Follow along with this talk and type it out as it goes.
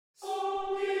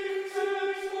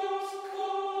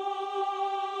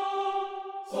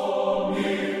Hello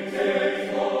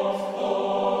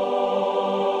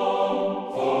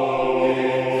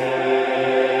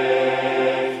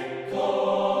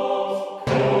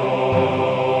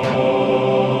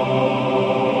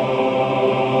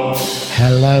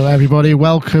everybody,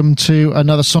 welcome to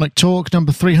another Sonic Talk,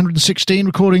 number 316,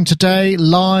 recording today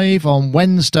live on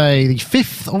Wednesday the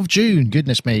 5th of June.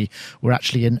 Goodness me, we're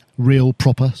actually in real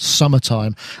proper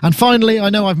summertime. And finally, I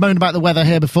know I've moaned about the weather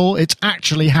here before, it's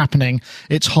actually happening,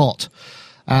 it's hot.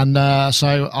 And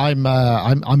so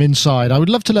I'm inside. I would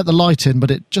love to let the light in,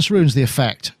 but it just ruins the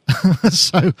effect.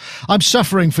 So I'm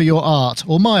suffering for your art,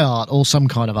 or my art, or some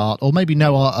kind of art, or maybe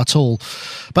no art at all.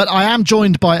 But I am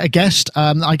joined by a guest.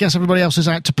 I guess everybody else is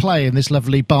out to play in this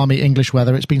lovely, balmy English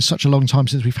weather. It's been such a long time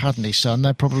since we've had any sun.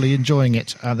 They're probably enjoying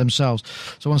it themselves.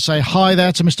 So I want to say hi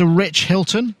there to Mr. Rich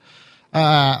Hilton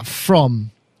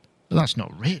from... That's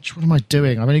not Rich. What am I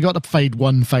doing? I've only got to fade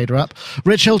one fader up.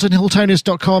 Rich Hilton,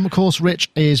 Hiltonius.com. Of course, Rich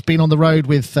is been on the road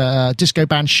with disco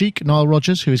band Chic, Nile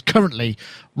Rodgers, who is currently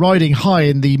riding high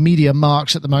in the media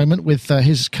marks at the moment with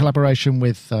his collaboration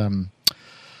with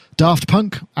Daft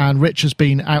Punk. And Rich has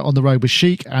been out on the road with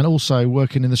Chic and also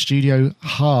working in the studio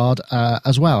hard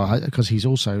as well, because he's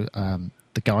also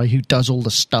the guy who does all the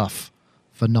stuff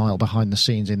for Nile behind the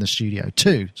scenes in the studio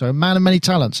too. So a man of many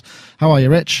talents. How are you,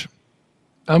 Rich?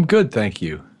 I'm good, thank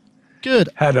you. Good.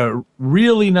 Had a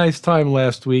really nice time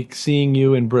last week seeing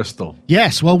you in Bristol.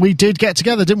 Yes, well, we did get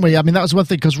together, didn't we? I mean, that was one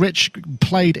thing, because Rich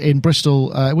played in Bristol.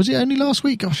 Was it only last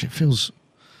week? Gosh, it feels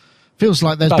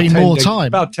like there's been more time.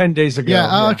 About 10 days ago. Yeah,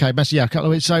 oh, okay. Yeah, a couple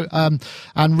of weeks. So,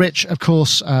 and Rich, of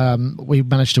course, we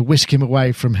managed to whisk him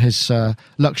away from his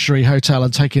luxury hotel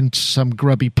and take him to some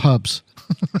grubby pubs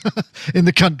in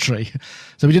the country.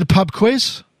 So we did a pub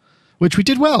quiz, which we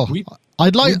did well. I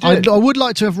would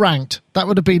like to have ranked. That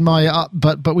would have been my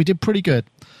but we did pretty good.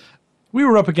 We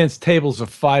were up against tables of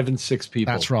 5 and 6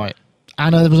 people. That's right.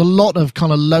 And there was a lot of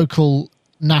kind of local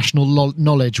national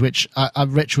knowledge, which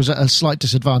Rich was at a slight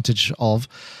disadvantage of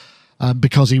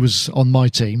because he was on my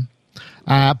team.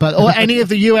 But any of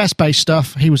the US-based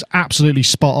stuff, he was absolutely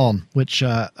spot on, which,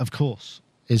 of course,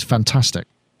 is fantastic.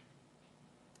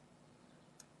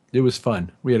 It was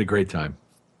fun. We had a great time.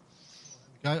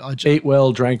 I ate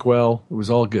well, drank well. It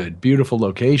was all good. Beautiful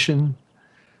location.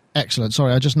 Excellent.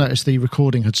 Sorry, I just noticed the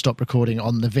recording had stopped recording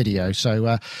on the video.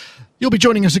 So you'll be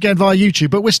joining us again via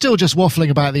YouTube, but we're still just waffling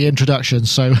about the introduction.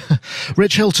 So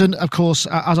Rich Hilton, of course,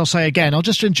 as I'll say again, I'll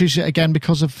just introduce it again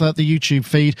because of the YouTube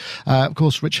feed. Of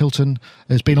course, Rich Hilton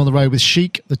has been on the road with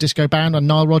Chic, the disco band, and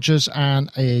Nile Rodgers,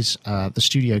 and is the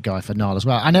studio guy for Nile as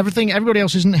well. And everybody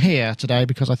else isn't here today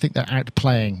because I think they're out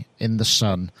playing in the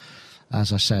sun.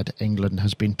 As I said, England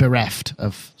has been bereft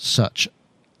of such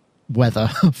weather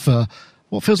for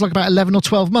what feels like about 11 or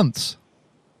 12 months.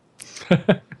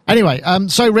 Anyway,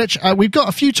 so Rich, we've got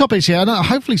a few topics here, and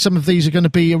hopefully some of these are going to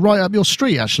be right up your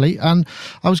street, actually. And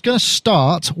I was going to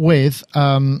start with,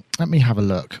 let me have a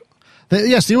look.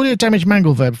 The audio damage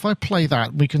mangle verb. If I play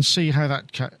that, we can see how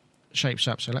that shapes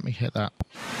up. So let me hit that.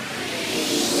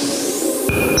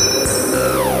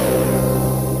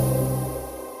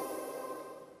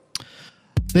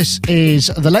 This is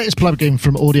the latest plugin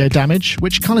from Audio Damage,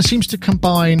 which kind of seems to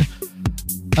combine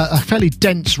a fairly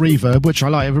dense reverb, which I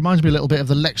like. It reminds me a little bit of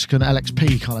the Lexicon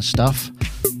LXP kind of stuff,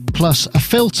 plus a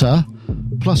filter,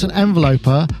 plus an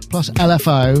enveloper, plus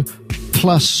LFO,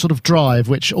 plus sort of drive,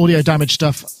 which Audio Damage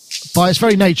stuff, by its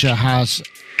very nature, has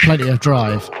plenty of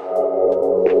drive.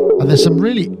 And there's some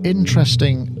really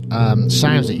interesting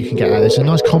sounds that you can get out of this, a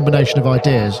nice combination of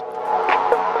ideas.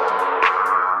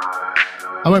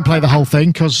 I won't play the whole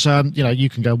thing because, you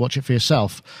can go watch it for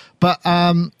yourself. But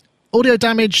Audio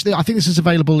Damage, I think this is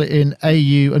available in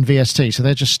AU and VST, so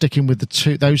they're just sticking with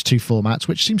those two formats,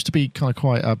 which seems to be kind of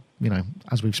quite,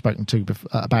 as we've spoken to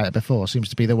about it before, seems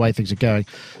to be the way things are going,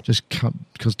 just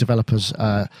because developers...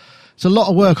 it's a lot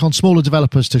of work on smaller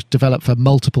developers to develop for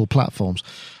multiple platforms.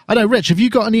 I know, Rich, have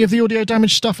you got any of the Audio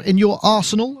Damage stuff in your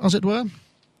arsenal, as it were?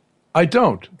 I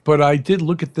don't, but I did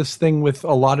look at this thing with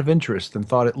a lot of interest and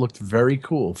thought it looked very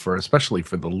cool, especially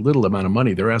for the little amount of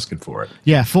money they're asking for it.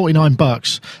 Yeah,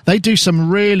 $49. They do some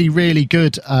really, really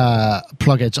good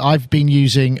plugins. I've been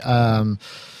using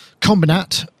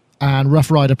Combinat and Rough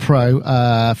Rider Pro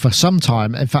for some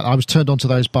time. In fact, I was turned on to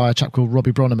those by a chap called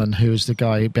Robbie Bronneman, who is the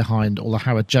guy behind all the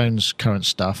Howard Jones current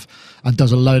stuff and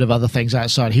does a load of other things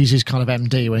outside. He's his kind of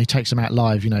MD when he takes them out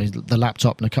live, the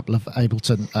laptop and a couple of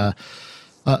Ableton...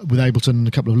 with Ableton and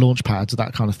a couple of launch pads,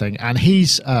 that kind of thing. And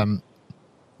he's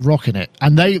rocking it.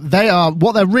 And they are,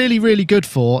 what they're really, really good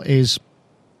for is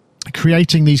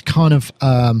creating these kind of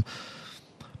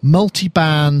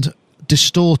multi-band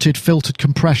distorted filtered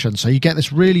compression, so you get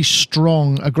this really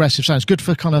strong aggressive sound. It's good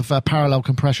for kind of parallel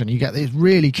compression. You get these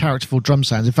really characterful drum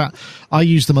sounds. In fact, I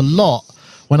use them a lot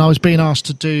when I was being asked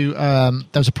to do there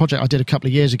was a project I did a couple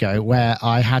of years ago where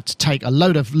I had to take a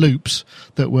load of loops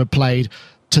that were played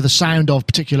to the sound of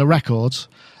particular records,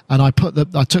 and I took the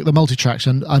multitracks,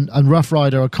 and Rough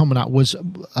Rider or Combinat was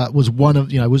one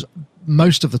of, was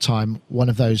most of the time one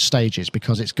of those stages,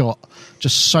 because it's got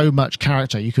just so much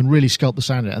character. You can really sculpt the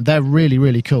sound in it, and they're really,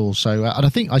 really cool. So and I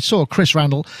think I saw Chris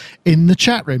Randall in the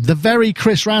chat room, the very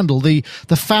Chris Randall, the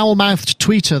foul-mouthed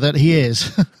tweeter that he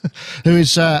is, who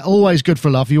is always good for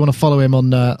a laugh. If you want to follow him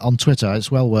on Twitter, it's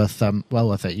well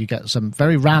worth it. You get some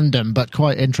very random but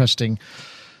quite interesting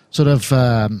sort of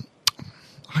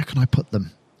how can I put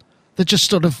them? They're just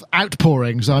sort of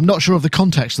outpourings. I'm not sure of the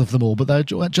context of them all, but they're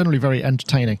generally very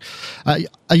entertaining.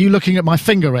 Are you looking at my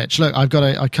finger, Rich? Look, I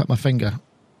cut my finger.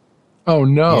 Oh,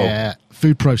 no. Yeah,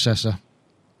 food processor.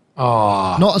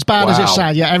 Oh, not as bad as it wow.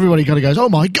 sounds. Yeah, everybody kind of goes, oh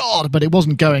my God, but it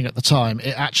wasn't going at the time.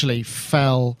 It actually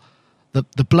fell.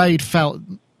 The blade fell.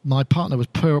 My partner was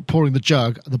pouring the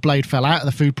jug. The blade fell out of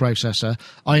the food processor.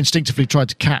 I instinctively tried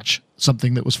to catch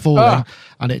something that was falling,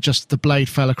 and the blade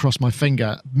fell across my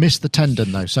finger. Missed the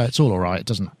tendon though, so it's all right. It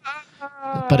doesn't.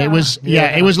 But it was,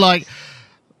 it was like,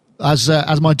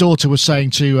 as my daughter was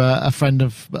saying to a friend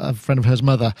of hers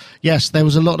mother. Yes, there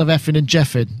was a lot of effing and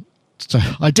jeffing. So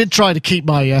I did try to keep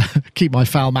my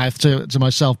foul mouth to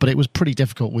myself, but it was pretty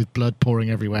difficult with blood pouring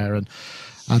everywhere, and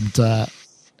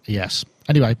yes.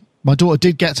 Anyway. My daughter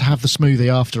did get to have the smoothie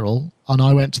after all, and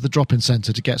I went to the drop-in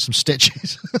centre to get some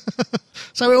stitches.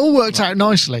 So it all worked out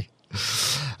nicely.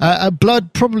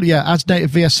 Blood, probably, as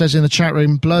Native VS says in the chat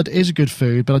room, blood is a good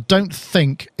food, but I don't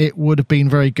think it would have been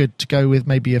very good to go with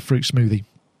maybe a fruit smoothie.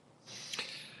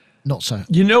 Not so.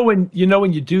 When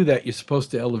you do that, you're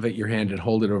supposed to elevate your hand and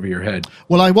hold it over your head.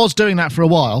 Well, I was doing that for a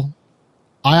while.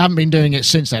 I haven't been doing it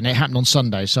since then. It happened on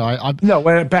Sunday, so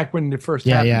back when it first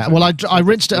happened. Yeah. Well, I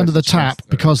rinsed it under the tap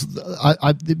because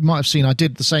you might have seen I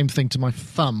did the same thing to my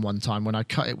thumb one time when I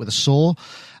cut it with a saw,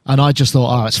 and I just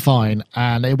thought, it's fine,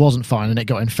 and it wasn't fine, and it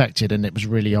got infected, and it was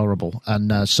really horrible,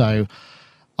 and so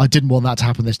I didn't want that to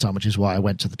happen this time, which is why I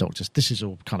went to the doctors. This is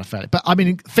all kind of fair, but I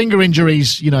mean, finger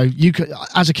injuries. You could,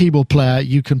 as a keyboard player,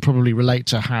 you can probably relate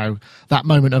to how that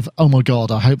moment of, oh my God,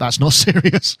 I hope that's not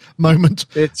serious moment.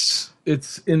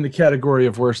 It's in the category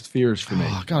of worst fears for me.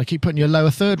 Oh, God, I keep putting your lower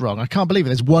third wrong. I can't believe it.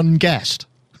 There's one guest.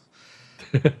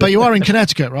 But you are in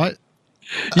Connecticut, right?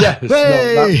 Yes.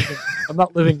 Hey! No, I'm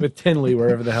not living with Tinley,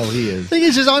 wherever the hell he is. The thing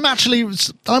is I'm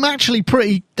actually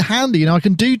pretty handy. I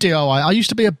can do DIY. I used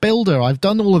to be a builder. I've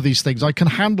done all of these things. I can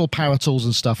handle power tools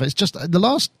and stuff. It's just the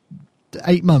last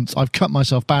 8 months I've cut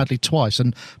myself badly twice,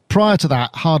 and prior to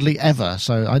that, hardly ever.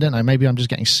 So I don't know. Maybe I'm just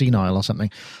getting senile or something.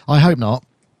 I hope not.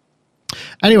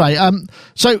 Anyway,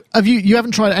 so have you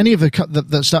haven't tried any of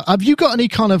the stuff? Have you got any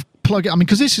kind of plugin? I mean,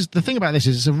 because this is the thing about this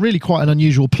is it's a really quite an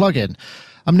unusual plugin.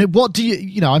 I mean, what do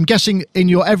I'm guessing in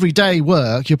your everyday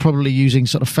work, you're probably using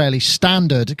sort of fairly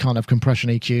standard kind of compression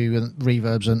EQ and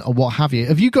reverbs and or what have you.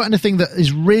 Have you got anything that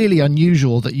is really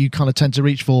unusual that you kind of tend to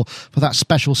reach for that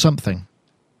special something?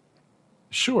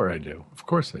 Sure, I do. Of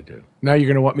course I do. Now you're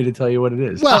going to want me to tell you what it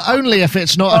is. Well, only if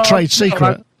it's not a trade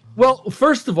secret. Well,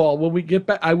 first of all, when we get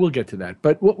back, I will get to that.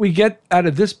 But what we get out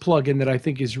of this plugin that I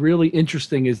think is really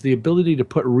interesting is the ability to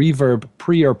put reverb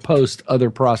pre or post other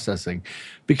processing,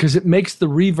 because it makes the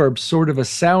reverb sort of a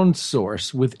sound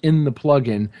source within the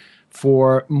plugin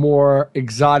for more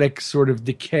exotic, sort of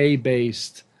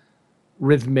decay-based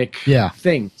rhythmic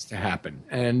things to happen.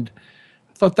 And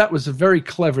I thought that was a very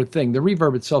clever thing. The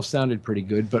reverb itself sounded pretty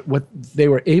good, but what they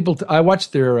were able to... I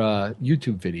watched their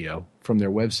YouTube video from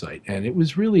their website, and it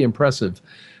was really impressive,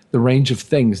 the range of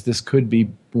things this could be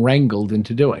wrangled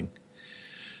into doing.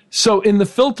 So in the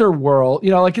filter world,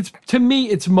 to me,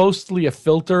 it's mostly a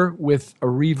filter with a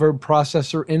reverb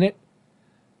processor in it.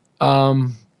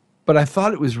 But I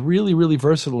thought it was really, really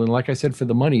versatile, and like I said, for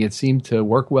the money, it seemed to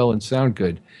work well and sound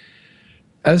good.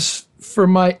 As for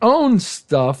my own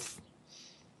stuff,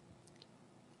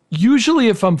 usually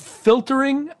if I'm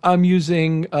filtering, I'm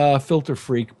using Filter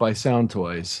Freak by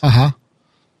Soundtoys. Uh-huh.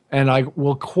 And I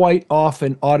will quite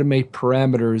often automate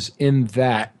parameters in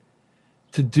that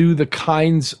to do the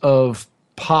kinds of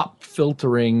pop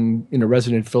filtering,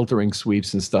 resonant filtering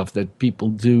sweeps and stuff that people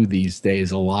do these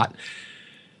days a lot.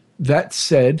 That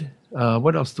said,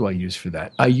 what else do I use for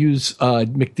that? I use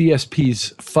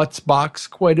McDSP's Futzbox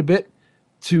quite a bit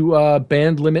to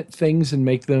band limit things and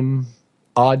make them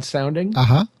odd sounding.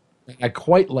 Uh-huh. I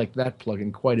quite like that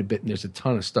plugin quite a bit, and there's a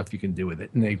ton of stuff you can do with it.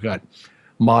 And they've got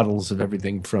models of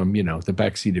everything from, the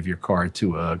backseat of your car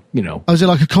to Oh, is it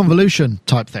like a convolution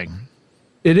type thing?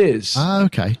 It is. Ah,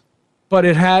 okay. But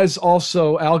it has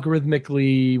also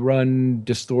algorithmically run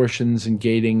distortions and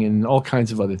gating and all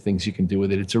kinds of other things you can do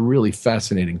with it. It's a really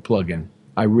fascinating plugin.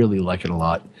 I really like it a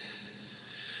lot.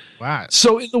 Wow.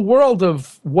 So in the world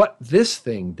of what this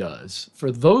thing does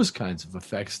for those kinds of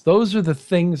effects, those are the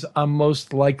things I'm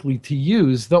most likely to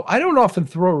use, though I don't often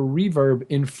throw a reverb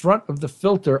in front of the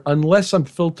filter unless I'm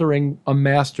filtering a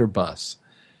master bus.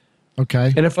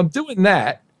 Okay. And if I'm doing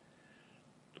that,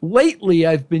 lately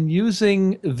I've been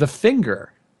using the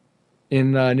finger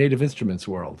in Native Instruments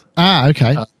world. Ah,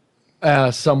 okay.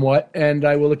 Somewhat, and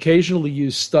I will occasionally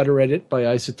use Stutter Edit by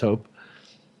Isotope.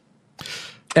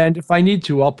 And if I need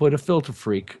to, I'll put a Filter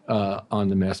Freak on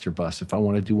the master bus if I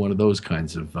want to do one of those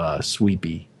kinds of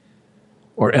sweepy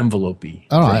or envelopey.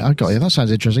 All right, I got you. That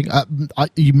sounds interesting.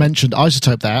 You mentioned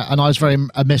Isotope there, and I was very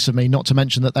amiss of me not to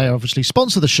mention that they obviously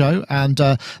sponsor the show, and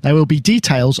there will be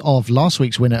details of last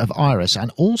week's winner of Iris, and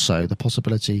also the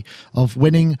possibility of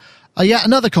winning yet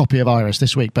another copy of Iris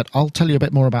this week, but I'll tell you a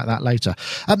bit more about that later.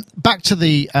 Back to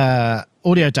the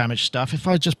audio damage stuff. If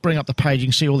I just bring up the page, you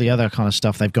can see all the other kind of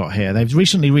stuff they've got here. They've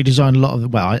recently redesigned a lot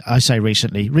of, well, I say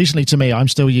recently. Recently to me, I'm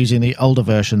still using the older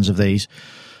versions of these.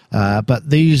 But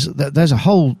there's a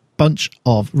whole bunch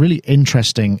of really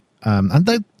interesting, and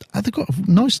they've got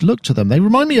a nice look to them. They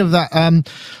remind me of that,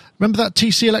 remember that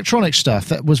TC Electronics stuff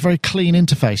that was very clean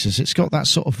interfaces? It's got that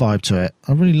sort of vibe to it.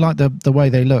 I really like the way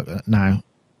they look now.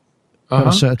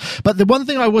 Uh-huh. But the one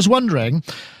thing I was wondering,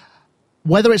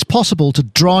 whether it's possible to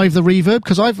drive the reverb,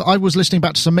 because I was listening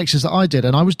back to some mixes that I did,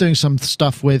 and I was doing some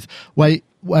stuff with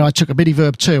where I took a MIDI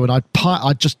Verb 2 and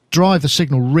I'd just drive the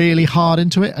signal really hard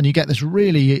into it, and you get this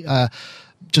really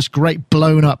just great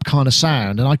blown up kind of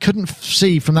sound. And I couldn't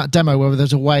see from that demo whether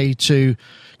there's a way to,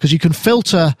 because you can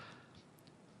filter,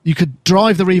 you could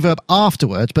drive the reverb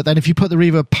afterwards, but then if you put the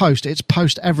reverb post, it's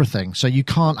post everything, so you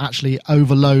can't actually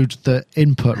overload the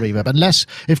input reverb. Unless,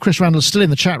 if Chris Randall's still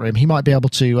in the chat room, he might be able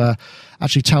to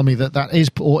actually tell me that is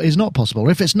or is not possible.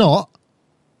 If it's not,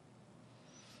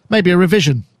 maybe a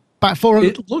revision.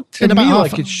 It looked to me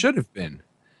like it should have been.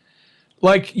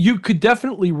 Like, you could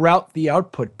definitely route the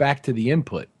output back to the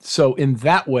input. So in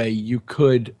that way, you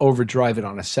could overdrive it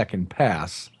on a second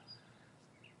pass.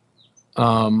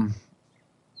 But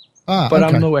okay.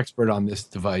 I'm no expert on this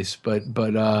device. But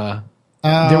there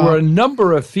were a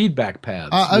number of feedback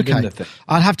paths. Okay,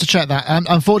 I'll have to check that. And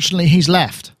unfortunately, he's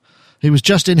left. He was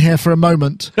just in here for a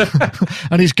moment,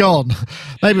 and he's gone.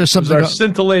 Maybe it was something. Our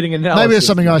scintillating analysis. Maybe it's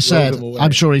something I said.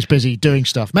 I'm sure he's busy doing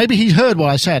stuff. Maybe he heard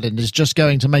what I said and is just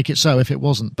going to make it so if it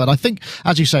wasn't. But I think,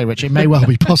 as you say, Rich, it may well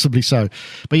be possibly so.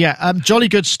 But yeah, jolly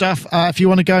good stuff. If you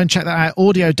want to go and check that out,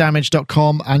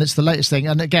 audiodamage.com, and it's the latest thing.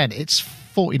 And again, it's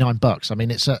 $49. I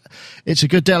mean, it's a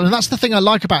good deal, and that's the thing I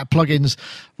like about plugins.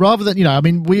 Rather than, I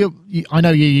mean, I know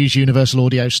you use Universal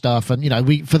Audio stuff, and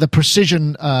we for the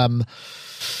precision.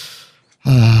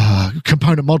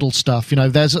 Component model stuff,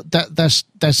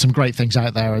 there's some great things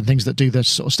out there and things that do the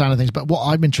sort of standard things, but what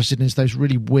I'm interested in is those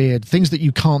really weird things that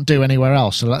you can't do anywhere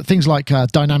else. So things like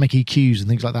dynamic EQs and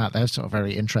things like that, they're sort of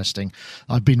very interesting.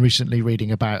 I've been recently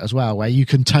reading about as well, where you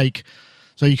can take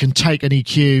an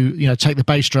EQ, take the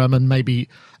bass drum, and maybe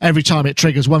every time it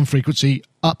triggers one frequency,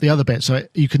 up the other bit. So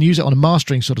you can use it on a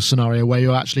mastering sort of scenario where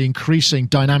you're actually increasing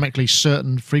dynamically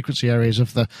certain frequency areas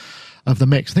of the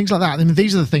mix, things like that. I mean,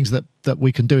 these are the things that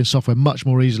we can do in software much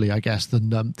more easily, I guess,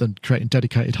 than creating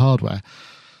dedicated hardware.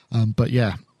 But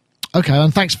yeah, okay.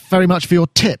 And thanks very much for your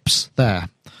tips there.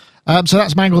 So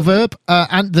that's Mangle Verb,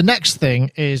 and the next thing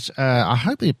is I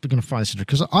hope you're going to find this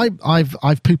interesting, because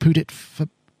I've poo-pooed it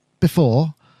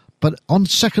before, but on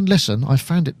second listen I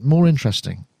found it more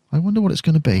interesting. I wonder what it's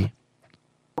going to be.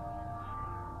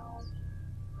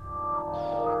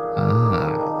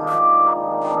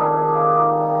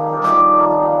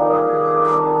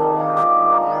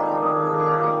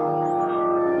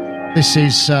 This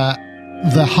is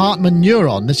the Hartmann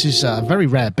Neuron. This is a very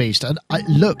rare beast, and it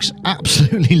looks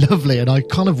absolutely lovely, and I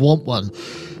kind of want one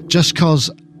just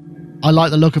because I like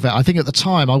the look of it. I think at the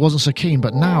time I wasn't so keen,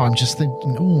 but now I'm just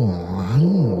thinking,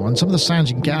 oh, and some of the sounds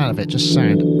you can get out of it just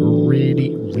sound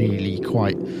really, really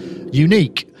quite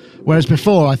unique. Whereas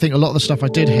before, I think a lot of the stuff I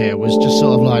did here was just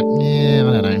sort of like, yeah,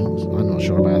 I don't know, I'm not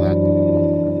sure about that.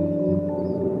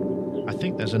 I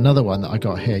think there's another one that I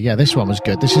got here. Yeah, this one was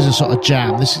good. This is a sort of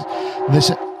jam. This is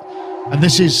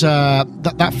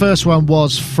that first one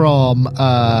was from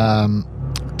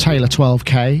Taylor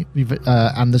 12K,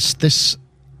 and this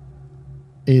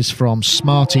is from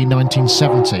Smarty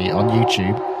 1970 on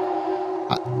YouTube.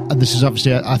 and this is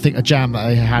obviously, I think, a jam that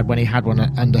he had when he had one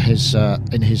under his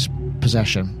in his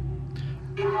possession.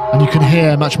 And you can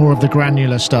hear much more of the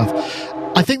granular stuff.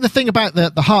 I think the thing about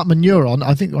the Hartman Neuron,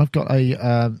 I think I've got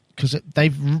a because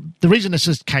the reason this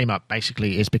has came up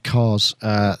basically is because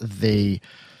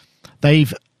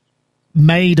they've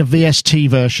made a VST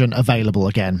version available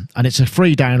again, and it's a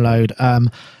free download.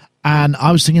 And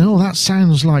I was thinking, that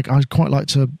sounds like I'd quite like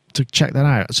to check that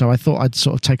out. So I thought I'd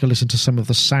sort of take a listen to some of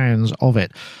the sounds of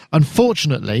it.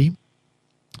 Unfortunately,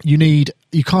 you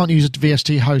can't use a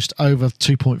VST host over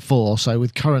 2.4. So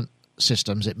with current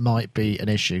systems, it might be an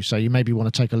issue. So you maybe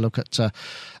want to take a look at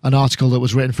an article that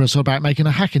was written for us about making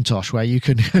a Hackintosh where you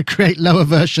can create lower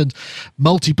versions,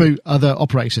 multi-boot other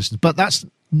operating systems. But that's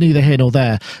neither here nor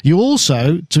there. You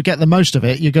also, to get the most of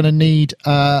it, you're going to need...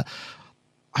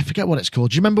 I forget what it's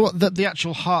called. Do you remember what the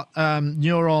actual heart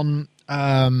neuron?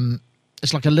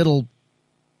 It's like a little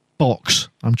box.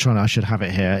 I should have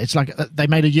it here. It's like they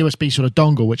made a USB sort of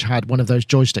dongle which had one of those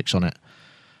joysticks on it.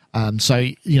 So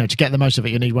to get the most of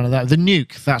it, you need one of those. The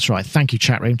Nuke. That's right. Thank you,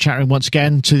 chat room. Chat room once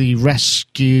again to the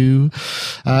rescue.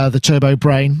 The Turbo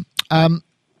Brain. I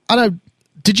know.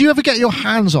 Did you ever get your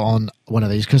hands on one of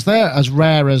these? Because they're as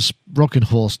rare as Rockin'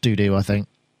 Horse doo-doo, I think.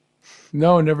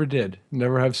 No, never did.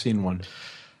 Never have seen one.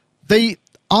 The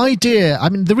idea,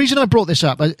 the reason I brought this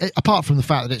up, apart from the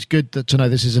fact that it's good to know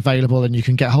this is available and you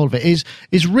can get hold of it,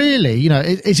 is really,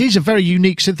 it is a very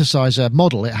unique synthesizer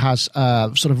model. It has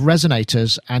sort of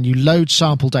resonators, and you load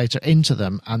sample data into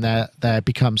them, and they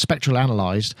become spectral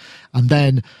analyzed, and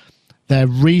then they're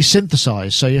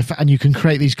re-synthesized. So you can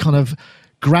create these kind of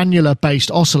granular-based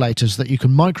oscillators that you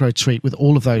can micro-tweak with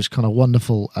all of those kind of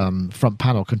wonderful front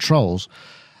panel controls.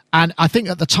 And I think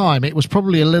at the time it was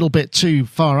probably a little bit too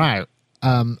far out,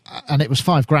 and it was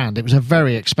 $5,000. It was a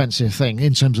very expensive thing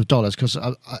in terms of dollars.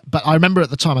 But I remember at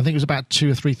the time I think it was about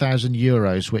 2,000 or 3,000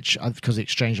 euros, which because the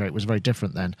exchange rate was very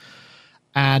different then.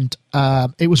 And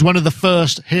it was one of the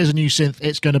first. Here's a new synth.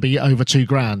 It's going to be over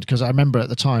 $2,000, because I remember at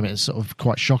the time it's sort of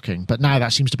quite shocking. But now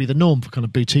that seems to be the norm for kind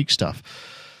of boutique stuff.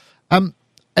 And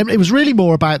it was really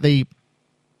more about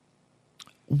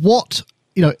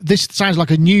this sounds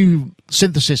like a new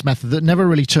synthesis method that never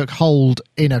really took hold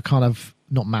in a kind of,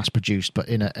 not mass-produced, but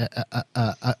in a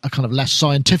kind of less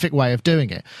scientific way of doing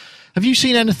it. Have you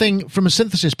seen anything from a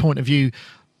synthesis point of view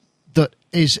that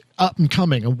is up and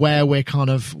coming, and where we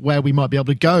might be able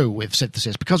to go with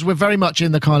synthesis? Because we're very much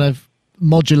in the kind of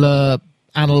modular,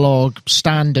 analog,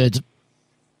 standard,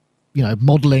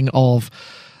 modeling of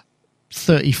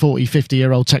 30, 40,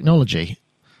 50-year-old technology.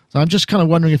 So I'm just kind of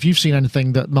wondering if you've seen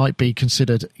anything that might be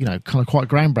considered, kind of quite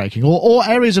groundbreaking, or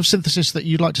areas of synthesis that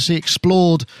you'd like to see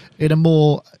explored in a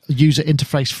more user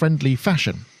interface friendly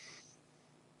fashion.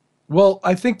 Well,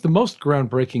 I think the most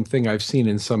groundbreaking thing I've seen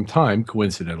in some time,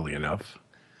 coincidentally enough,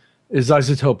 is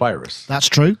Isotope Iris. That's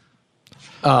true.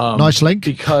 Nice link.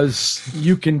 Because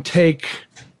you can take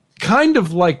kind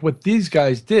of like what these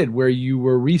guys did, where you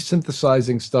were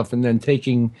resynthesizing stuff and then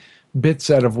taking bits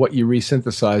out of what you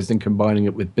resynthesized and combining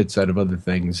it with bits out of other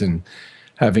things, and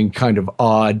having kind of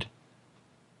odd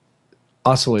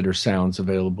oscillator sounds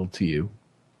available to you.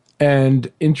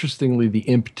 And interestingly, the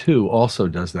IMP2 also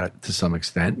does that to some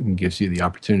extent and gives you the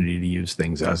opportunity to use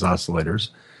things as oscillators.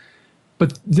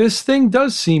 But this thing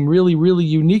does seem really, really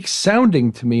unique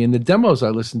sounding to me. In the demos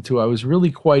I listened to, I was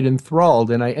really quite enthralled,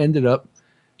 and I ended up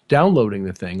downloading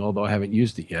the thing, although I haven't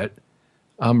used it yet.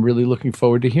 I'm really looking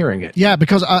forward to hearing it. Yeah,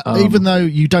 because even though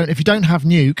if you don't have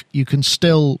Nuke, you can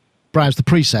still browse the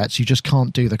presets. You just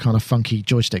can't do the kind of funky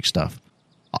joystick stuff.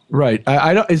 Right.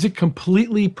 I don't. Is it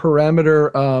completely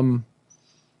parameter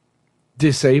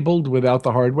disabled without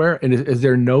the hardware? And is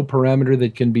there no parameter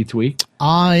that can be tweaked?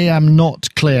 I am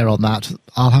not clear on that.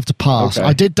 I'll have to pass. Okay.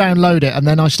 I did download it, and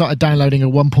then I started downloading a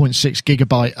 1.6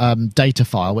 gigabyte data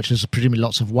file, which is presumably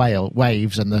lots of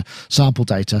waves and the sample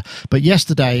data. But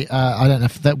yesterday, I don't know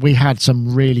if that we had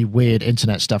some really weird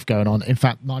internet stuff going on. In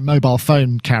fact, my mobile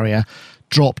phone carrier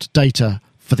dropped data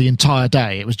for the entire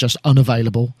day. It was just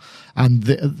unavailable, and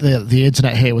the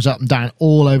internet here was up and down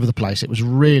all over the place. It was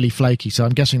really flaky, so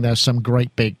I'm guessing there's some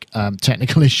great big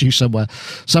technical issue somewhere.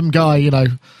 Some guy,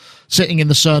 sitting in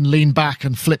the sun, leaned back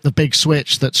and flipped the big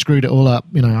switch that screwed it all up.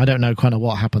 I don't know kind of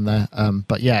what happened there,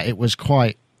 but yeah, it was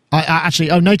quite...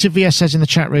 Native VS says in the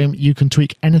chat room, you can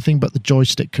tweak anything but the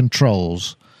joystick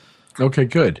controls. Okay,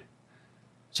 good.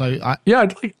 So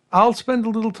I'll spend a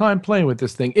little time playing with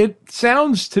this thing. It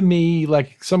sounds to me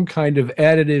like some kind of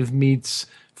additive meets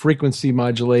frequency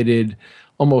modulated,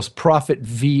 almost Prophet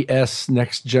VS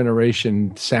next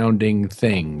generation sounding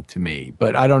thing to me.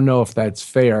 But I don't know if that's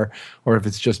fair or if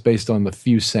it's just based on the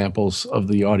few samples of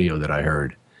the audio that I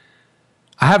heard.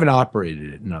 I haven't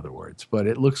operated it, in other words, but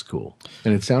it looks cool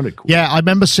and it sounded cool. Yeah, I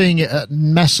remember seeing it at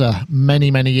Mesa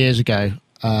many, many years ago,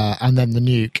 and then the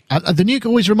Nuke. The Nuke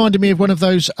always reminded me of one of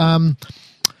those. I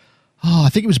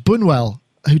think it was Bunwell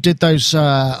who did those,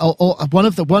 or one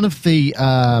of the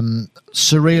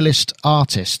surrealist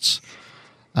artists,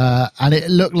 and it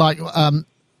looked like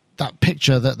that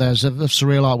picture that there's of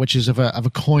surreal art, which is of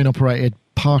a coin-operated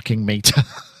parking meter.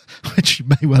 Which you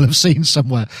may well have seen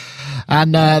somewhere.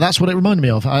 And that's what it reminded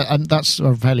me of. And that's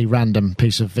a fairly random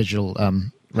piece of visual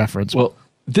reference. Well,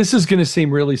 this is going to seem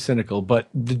really cynical, but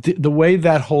the way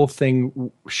that whole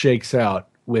thing shakes out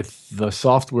with the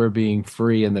software being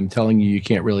free and them telling you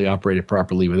can't really operate it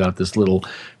properly without this little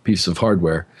piece of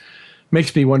hardware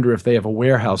makes me wonder if they have a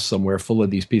warehouse somewhere full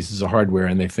of these pieces of hardware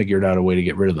and they figured out a way to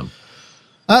get rid of them.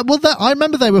 I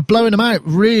remember they were blowing them out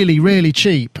really, really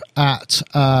cheap at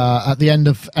the end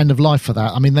of life for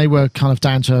that. I mean, they were kind of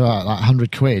down to like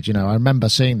 100 quid. You know, I remember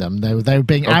seeing them. They were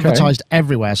being advertised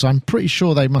everywhere. So I'm pretty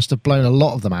sure they must have blown a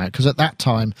lot of them out because at that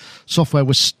time, software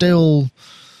was still.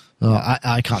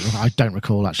 I don't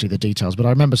recall actually the details, but I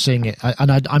remember seeing it,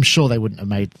 and I'm sure they wouldn't have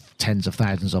made tens of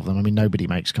thousands of them. I mean, nobody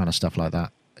makes kind of stuff like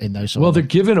that in those. Well, they're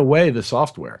giving away the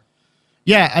software.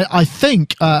 Yeah, I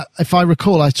think, if I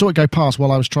recall, I saw it go past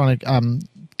while I was trying to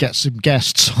get some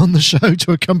guests on the show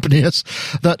to accompany us,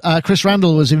 that Chris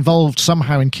Randall was involved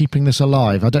somehow in keeping this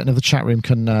alive. I don't know if the chat room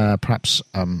can perhaps,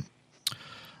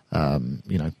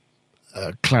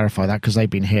 clarify that, because they've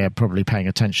been here probably paying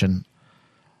attention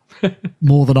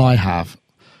more than I have.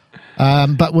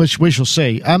 But we shall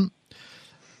see.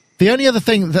 The only other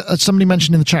thing that somebody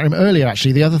mentioned in the chat room earlier,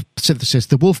 actually, the other synthesis,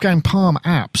 the Wolfgang Palm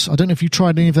apps. I don't know if you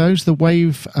tried any of those. The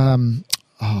Wave, the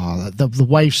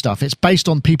Wave stuff. It's based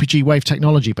on PPG Wave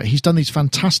technology, but he's done these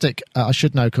fantastic. I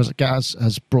should know because Gaz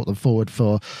has brought them forward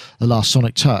for the last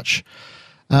Sonic Touch.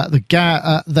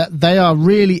 That they are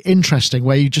really interesting,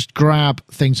 where you just grab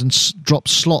things and drop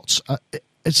slots.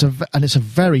 It's a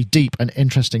very deep and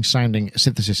interesting sounding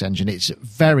synthesis engine. It's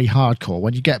very hardcore.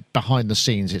 When you get behind the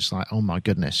scenes, it's like, oh my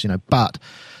goodness, but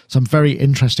some very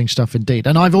interesting stuff indeed.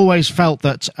 And I've always felt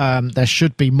that there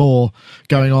should be more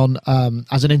going on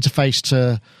as an interface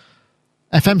to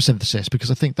FM synthesis, because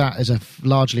I think that is a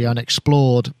largely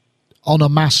unexplored, on a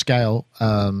mass scale,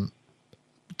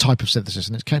 type of synthesis,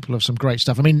 and it's capable of some great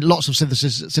stuff. I mean, lots of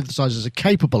synthesizers are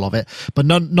capable of it, but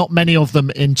not many of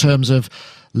them in terms of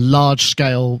large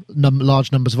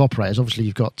numbers of operators. Obviously,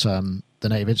 you've got the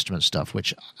Native Instruments stuff,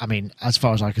 which, I mean, as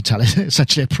far as I can tell, is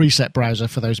essentially a preset browser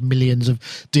for those millions of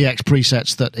DX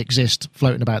presets that exist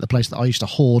floating about the place that I used to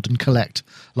hoard and collect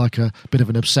like a bit of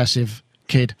an obsessive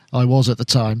kid I was at the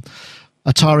time.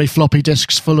 Atari floppy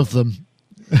disks full of them.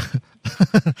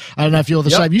 I don't know if you're the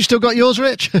same. You still got yours,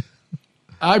 Rich?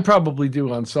 I probably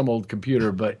do on some old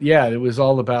computer, but yeah, it was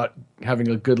all about having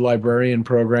a good librarian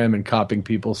program and copying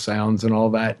people's sounds and all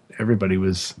that. Everybody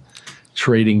was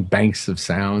trading banks of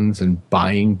sounds and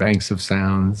buying banks of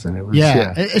sounds, and it was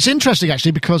It's interesting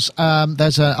actually, because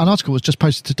there's an article was just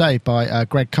posted today by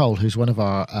Greg Cole, who's one of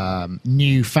our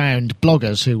newfound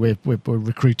bloggers who we're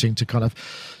recruiting to kind of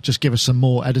just give us some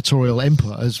more editorial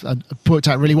input, and put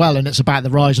it out really well. And it's about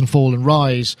the rise and fall and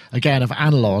rise again of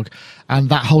analog and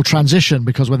that whole transition,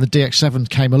 because when the DX7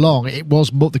 came along, it was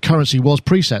the currency was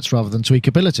presets rather than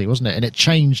tweakability, wasn't it? And it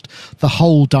changed the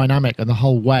whole dynamic and the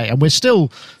whole way. And we're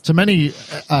still, to many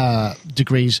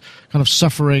degrees, kind of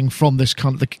suffering from this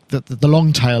kind of the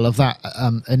long tail of that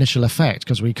initial effect,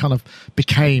 because we kind of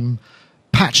became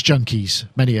patch junkies,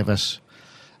 many of us.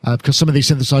 Because some of these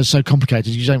synthesizers are so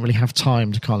complicated, you don't really have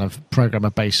time to kind of program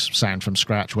a bass sound from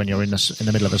scratch when you're in the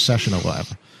middle of a session or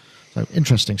whatever. So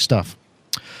interesting stuff.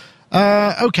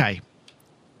 Okay.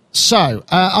 So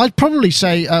I'd probably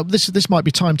say this might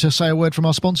be time to say a word from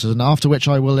our sponsors, and after which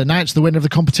I will announce the winner of the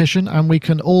competition, and we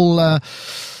can all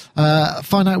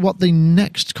find out what the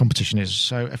next competition is.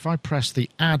 So if I press the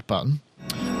add button,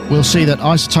 we'll see that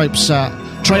Isotope's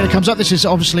trailer comes up. This is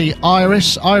obviously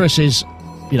Iris. Iris is,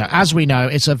 as we know,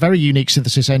 it's a very unique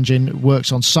synthesis engine,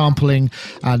 works on sampling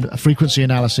and frequency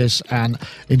analysis and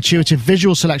intuitive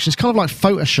visual selection. It's kind of like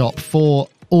Photoshop for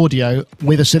audio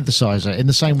with a synthesizer, in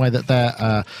the same way that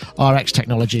their RX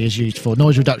technology is used for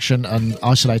noise reduction and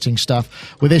isolating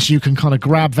stuff. With this, you can kind of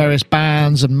grab various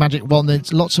bands and magic. Well,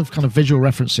 there's lots of kind of visual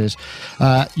references.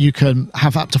 You can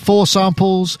have up to 4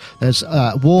 samples. There's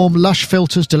warm, lush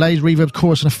filters, delays, reverb,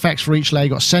 chorus, and effects for each layer.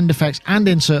 You've got send effects and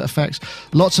insert effects.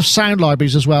 Lots of sound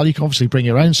libraries as well. You can obviously bring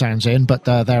your own sounds in, but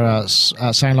there are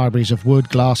sound libraries of wood,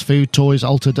 glass, food, toys,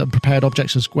 altered and prepared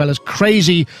objects, as well as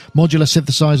crazy modular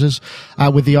synthesizers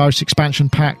with with the Iris expansion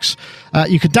packs.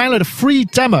 You can download a free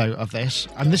demo of this,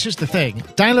 and this is the thing.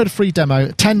 Download a free demo,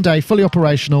 10-day, fully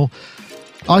operational,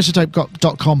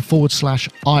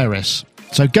 isotope.com/Iris.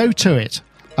 So go to it.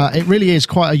 It really is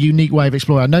quite a unique way of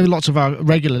exploring. I know lots of our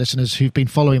regular listeners who've been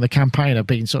following the campaign have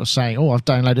been sort of saying, oh, I've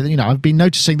downloaded it. I've been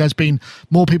noticing there's been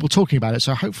more people talking about it.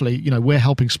 So hopefully, we're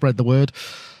helping spread the word.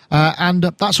 And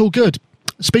that's all good.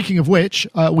 Speaking of which,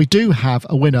 we do have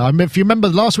a winner. I mean, if you remember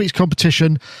last week's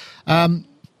competition,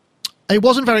 it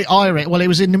wasn't very Irish. Well, it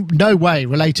was in no way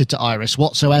related to Iris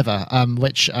whatsoever,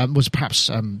 which was perhaps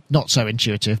not so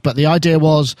intuitive. But the idea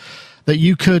was that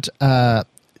you could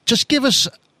just give us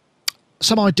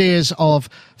some ideas of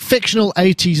fictional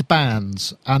 80s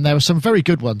bands, and there were some very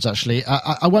good ones, actually.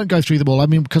 I won't go through them all,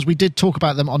 because we did talk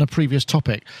about them on a previous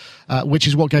topic, which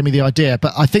is what gave me the idea.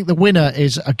 But I think the winner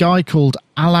is a guy called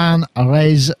Alan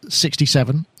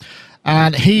Rez67,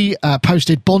 and he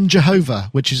posted Bon Jehovah,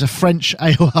 which is a French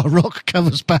AOR rock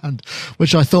covers band,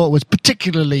 which I thought was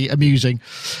particularly amusing.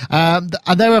 And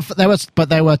there were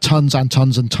tons and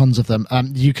tons and tons of them.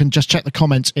 You can just check the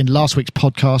comments in last week's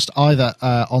podcast, either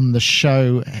on the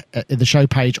show in the show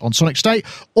page on Sonic State,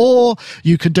 or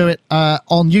you can do it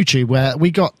on YouTube, where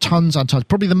we got tons and tons.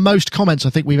 Probably the most comments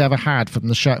I think we've ever had from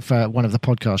the show for one of the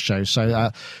podcast shows. So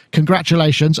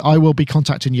congratulations! I will be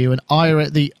contacting you, and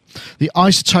Ira, the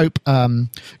Isotope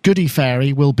Goodie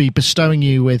Fairy, will be bestowing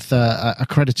you with a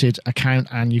accredited account,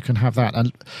 and you can have that.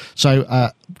 And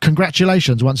so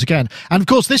congratulations once again. And of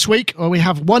course, this week we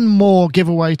have one more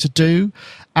giveaway to do,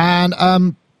 and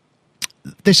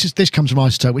this comes from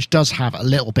Isotope, which does have a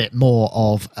little bit more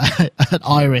of an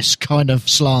Iris kind of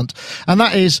slant, and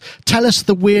that is, tell us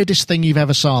the weirdest thing you've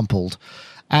ever sampled.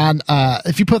 And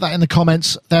if you put that in the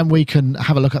comments, then we can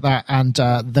have a look at that, and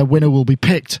the winner will be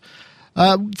picked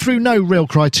through no real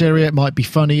criteria. It might be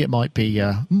funny, it might be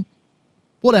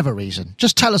whatever reason.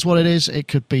 Just tell us what it is. It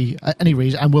could be any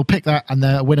reason, and we'll pick that, and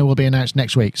the winner will be announced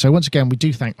next week. So once again, we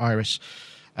do thank Iris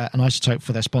and Isotope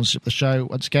for their sponsorship of the show.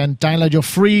 Once again, download your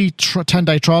free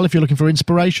 10-day trial if you're looking for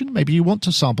inspiration. Maybe you want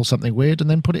to sample something weird and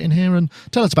then put it in here and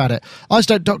tell us about it.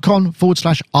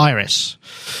 isotope.com/Iris.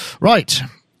 Right.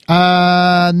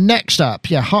 Next up,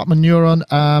 Hartman Neuron,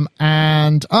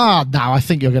 and now I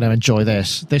think you're going to enjoy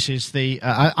this. This is the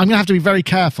I'm going to have to be very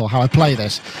careful how I play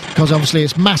this, because obviously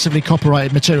it's massively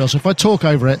copyrighted material. So if I talk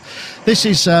over it, this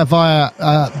is via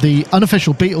the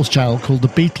unofficial Beatles channel called the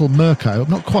Beatle Mirko. I'm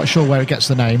not quite sure where it gets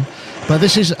the name, but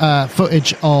this is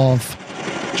footage of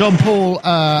John Paul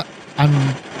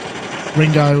and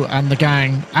Ringo and the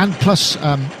gang, and plus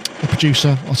the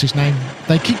producer, what's his name?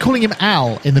 They keep calling him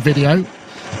Al in the video.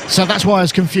 So that's why I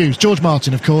was confused. George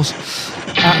Martin, of course.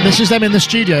 This is them in the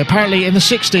studio. Apparently, in the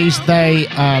 60s,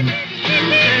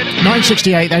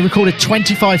 1968, they recorded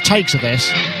 25 takes of this.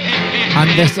 And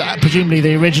this, presumably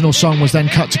the original song was then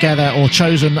cut together or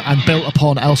chosen and built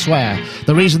upon elsewhere.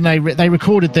 The reason they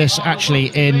recorded this actually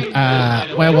in,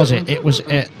 where was it? It was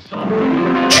at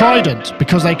Trident,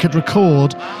 because they could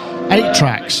record 8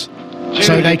 tracks.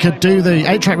 So they could do the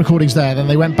 8-track recordings there, then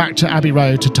they went back to Abbey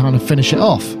Road to kind of finish it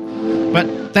off. But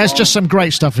there's just some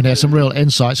great stuff in here, some real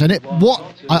insights. And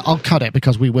I'll cut it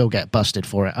because we will get busted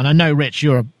for it. And I know, Rich,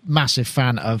 you're a massive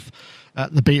fan of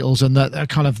the Beatles and the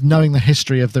kind of knowing the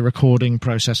history of the recording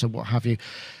process and what have you.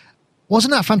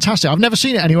 Wasn't that fantastic? I've never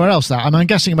seen it anywhere else, that. And I'm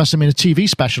guessing it must have been a TV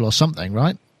special or something,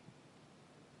 right?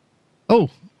 Oh,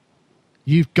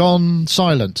 you've gone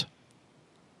silent.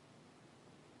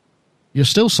 You're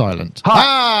still silent.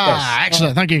 Hi. Yes.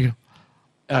 Excellent. Thank you.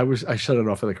 I shut it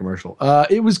off for the commercial.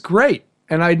 It was great,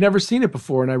 and I'd never seen it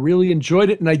before, and I really enjoyed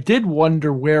it. And I did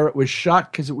wonder where it was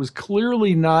shot, because it was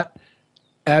clearly not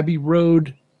Abbey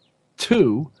Road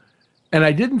 2, and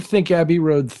I didn't think Abbey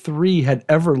Road 3 had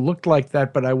ever looked like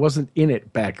that, but I wasn't in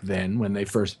it back then when they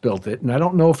first built it, and I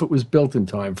don't know if it was built in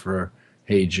time for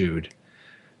Hey Jude.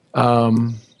 But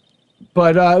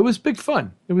it was big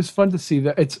fun. It was fun to see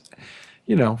that. It's...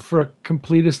 for a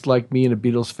completist like me and a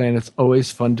Beatles fan, it's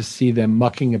always fun to see them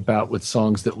mucking about with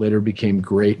songs that later became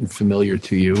great and familiar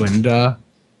to you. And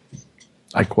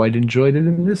I quite enjoyed it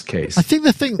in this case. I think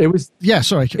it was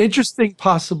interesting,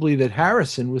 possibly, that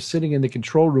Harrison was sitting in the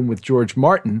control room with George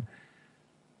Martin,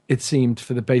 it seemed,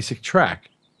 for the basic track.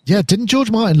 Yeah, didn't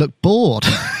George Martin look bored?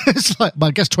 It's like,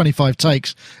 I guess 25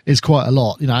 takes is quite a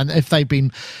lot, and if they've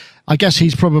been, I guess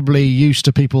he's probably used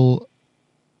to people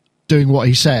doing what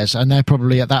he says, and they're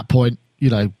probably at that point,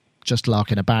 just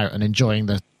larking about and enjoying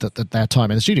their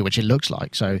time in the studio, which it looks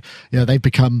like. So, they've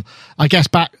become, I guess,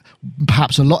 back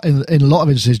perhaps a lot in a lot of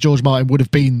instances, George Martin would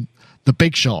have been the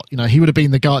big shot. You know, he would have been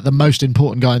the most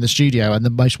important guy in the studio and the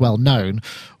most well known.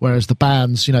 Whereas the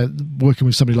bands, you know, working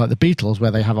with somebody like the Beatles, where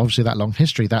they have obviously that long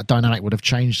history, that dynamic would have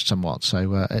changed somewhat.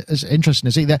 So it's interesting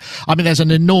to see that. I mean, there's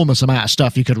an enormous amount of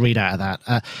stuff you could read out of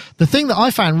that. The thing that I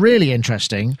found really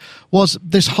interesting was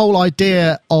this whole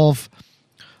idea of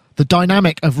the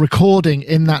dynamic of recording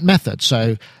in that method.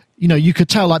 So, you know, you could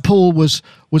tell like Paul was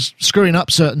screwing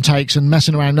up certain takes and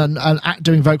messing around and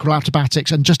doing vocal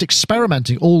acrobatics and just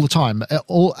experimenting all the time,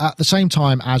 all at the same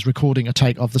time as recording a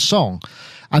take of the song.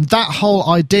 And that whole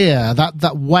idea,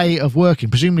 that way of working,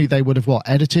 presumably they would have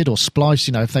edited or spliced,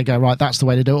 you know, if they go, right, that's the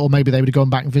way to do it, or maybe they would have gone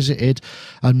back and visited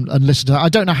and listened to that. I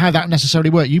don't know how that necessarily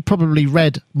worked. You probably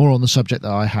read more on the subject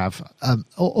than I have.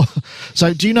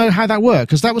 So do you know how that worked?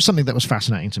 Because that was something that was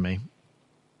fascinating to me.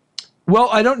 Well,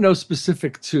 I don't know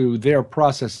specific to their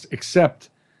process, except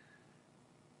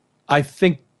I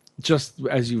think, just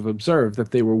as you've observed,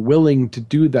 that they were willing to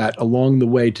do that along the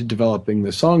way to developing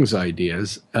the song's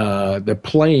ideas. The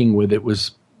playing with it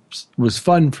was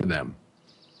fun for them.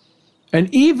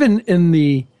 And even in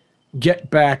the Get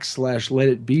Back / Let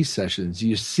It Be sessions,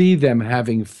 you see them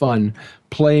having fun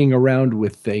playing around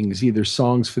with things, either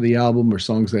songs for the album or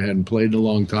songs they hadn't played in a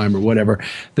long time or whatever,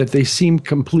 that they seem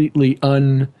completely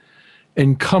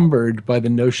encumbered by the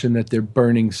notion that they're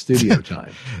burning studio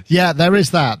time. Yeah, there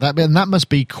is that. That must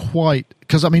be quite,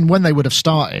 because I mean, when they would have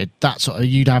started, that sort of,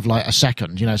 you'd have like a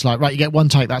second. You know, it's like, right, you get one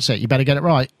take, that's it. You better get it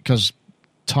right, because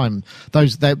time.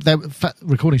 Their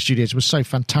recording studios was so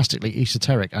fantastically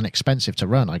esoteric and expensive to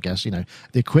run. I guess, you know,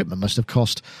 the equipment must have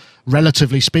cost,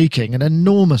 relatively speaking, an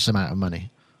enormous amount of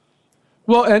money.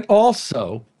 Well, and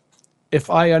also, if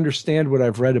I understand what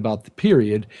I've read about the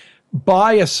period,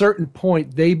 by a certain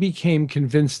point, they became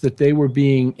convinced that they were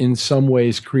being, in some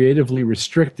ways, creatively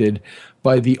restricted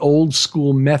by the old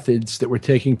school methods that were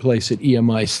taking place at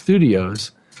EMI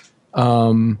Studios.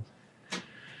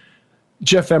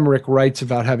 Jeff Emmerich writes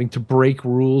about having to break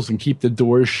rules and keep the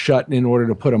doors shut in order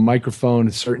to put a microphone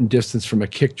a certain distance from a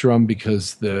kick drum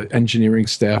because the engineering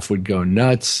staff would go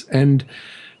nuts. And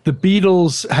the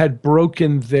Beatles had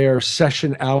broken their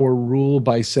session hour rule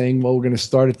by saying, well, we're going to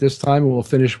start at this time and we'll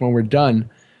finish when we're done.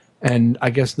 And I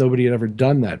guess nobody had ever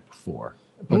done that before.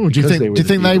 Do you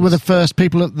think they were the first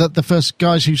people, the first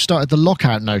guys who started the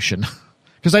lockout notion?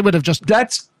 Because they would have just...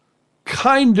 That's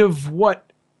kind of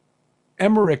what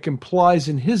Emmerich implies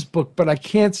in his book, but I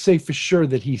can't say for sure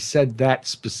that he said that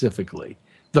specifically.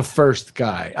 The first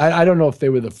guy. I don't know if they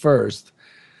were the first,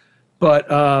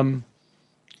 but...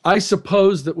 I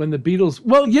suppose that when the Beatles,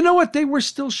 well, you know what? They were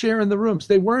still sharing the rooms.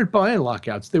 They weren't buying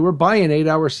lockouts. They were buying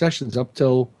 8-hour sessions up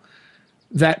till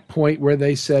that point where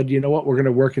they said, you know what, we're going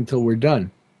to work until we're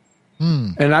done.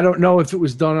 And I don't know if it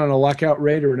was done on a lockout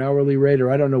rate or an hourly rate,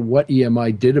 or I don't know what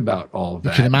EMI did about all of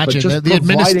that. You can imagine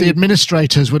the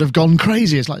administrators would have gone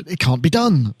crazy. It's like, it can't be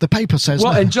done. The paper says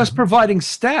well, and just providing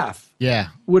staff yeah,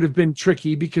 would have been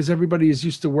tricky because everybody is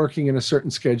used to working in a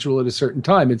certain schedule at a certain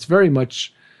time. It's very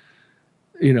much...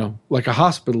 you know, like a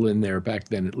hospital in there back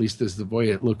then, at least as the way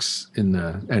it looks and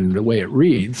the way it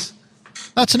reads.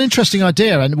 That's an interesting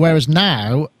idea. And whereas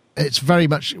now it's very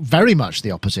much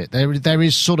the opposite. There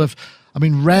is sort of, I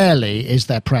mean, rarely is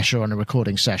there pressure on a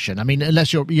recording session. I mean,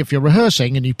 unless if you're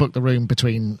rehearsing and you book the room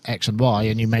between X and Y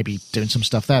and you may be doing some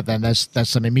stuff there, then there's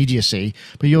some immediacy,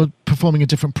 but you're performing a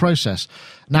different process.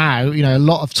 Now, you know, a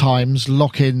lot of times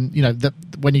lock in, you know,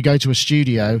 when you go to a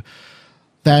studio,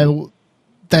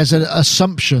 there's an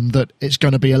assumption that it's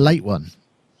going to be a late one.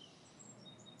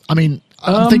 I mean,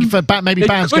 I'm thinking for maybe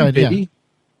bands going, be.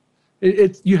 Yeah.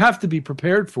 You have to be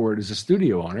prepared for it as a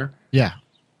studio owner. Yeah.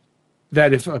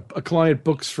 That if a client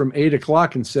books from 8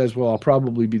 o'clock and says, well, I'll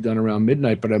probably be done around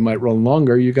midnight, but I might run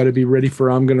longer, you got to be ready for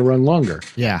I'm going to run longer.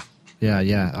 Yeah.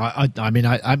 I mean,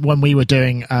 when we were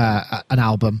doing an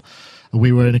album,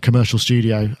 we were in a commercial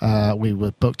studio. We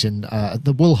were booked in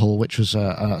the Wool Hall, which was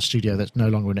a studio that's no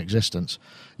longer in existence.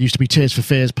 It used to be Tears for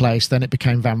Fears' place, then it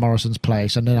became Van Morrison's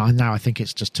place, and then now I think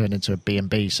it's just turned into a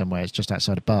B&B somewhere. It's just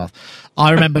outside of Bath.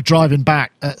 I remember driving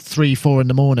back at 3-4 in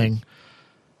the morning,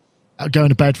 going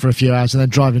to bed for a few hours and then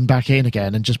driving back in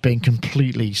again and just being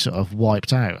completely sort of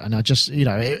wiped out. And I just, you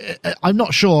know, I'm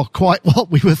not sure quite what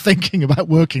we were thinking about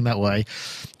working that way.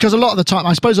 Because a lot of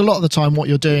the time what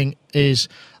you're doing is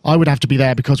I would have to be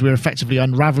there because we're effectively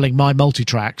unraveling my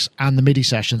multi-tracks and the MIDI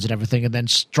sessions and everything and then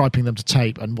striping them to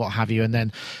tape and what have you. And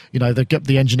then, you know,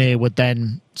 the engineer would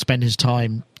then spend his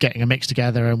time getting a mix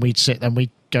together and we'd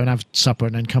go and have supper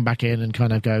and then come back in and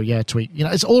kind of go, yeah, tweak. You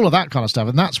know, it's all of that kind of stuff.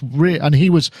 And that's and he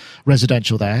was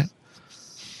residential there.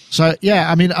 So, yeah,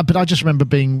 I mean, but I just remember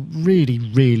being really,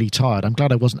 really tired. I'm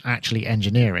glad I wasn't actually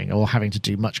engineering or having to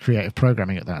do much creative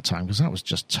programming at that time, because that was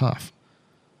just tough.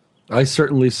 I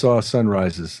certainly saw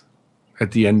sunrises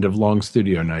at the end of long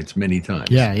studio nights many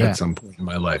times at some point in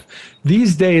my life.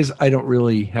 These days, I don't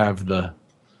really have the...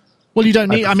 Well, you don't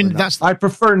need... I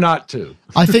prefer not to.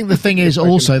 I think the thing is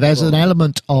also there's an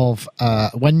element of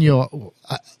when you're...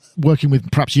 working with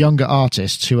perhaps younger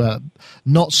artists who are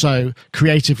not so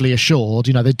creatively assured,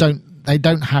 they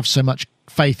don't have so much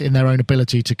faith in their own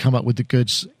ability to come up with the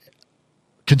goods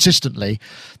consistently.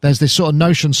 There's this sort of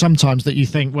notion sometimes that you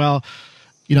think, well,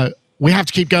 we have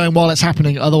to keep going while it's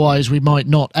happening, otherwise we might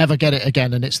not ever get it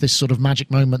again, and it's this sort of magic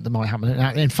moment that might happen.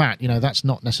 In fact, that's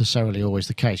not necessarily always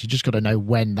the case. You just got to know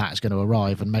when that's going to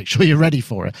arrive and make sure you're ready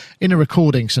for it in a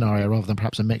recording scenario rather than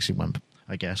perhaps a mixing one,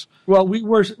 I guess. Well, we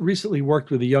recently worked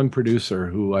with a young producer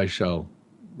who I shall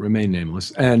remain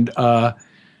nameless, and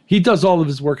he does all of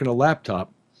his work on a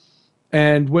laptop.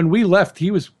 And when we left, he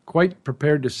was quite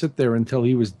prepared to sit there until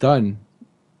he was done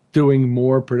doing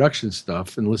more production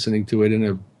stuff and listening to it in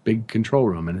a big control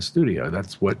room in a studio.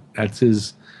 That's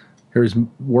his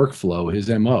workflow, his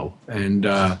MO.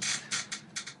 And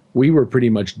we were pretty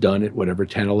much done at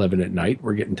 10, 11 at night.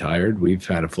 We're getting tired. We've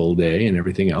had a full day and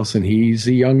everything else. And he's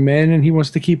a young man and he wants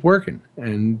to keep working.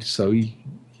 And so,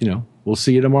 we'll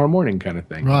see you tomorrow morning kind of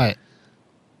thing. Right.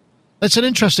 It's an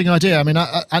interesting idea. I mean,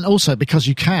 and also because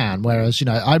you can, whereas,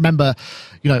 I remember,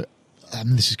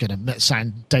 this is going to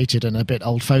sound dated and a bit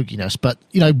old foginess, but,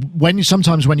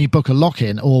 sometimes when you book a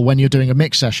lock-in or when you're doing a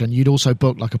mix session, you'd also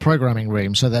book like a programming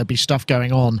room. So there'd be stuff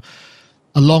going on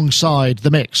alongside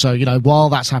the mix. So, while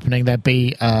that's happening, there'd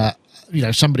be,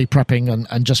 somebody prepping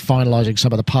and just finalizing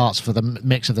some of the parts for the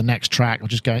mix of the next track, or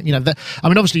just going,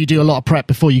 obviously you do a lot of prep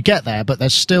before you get there, but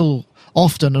there's still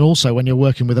often, and also when you're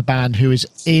working with a band who is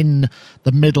in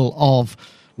the middle of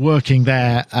working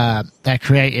their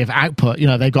creative output,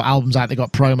 they've got albums out, they've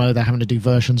got promo, they're having to do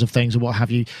versions of things and what have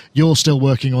you. You're still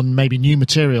working on maybe new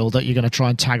material that you're going to try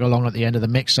and tag along at the end of the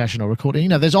mix session or recording.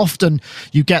 There's often,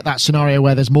 you get that scenario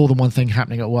where there's more than one thing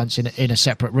happening at once in a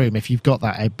separate room if you've got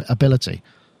that ability.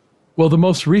 Well, the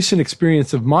most recent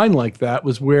experience of mine like that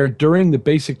was where during the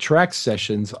basic track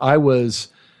sessions, I was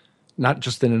not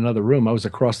just in another room, I was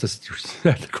across the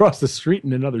street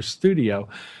in another studio,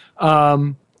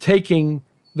 taking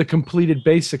the completed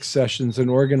basic sessions and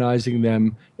organizing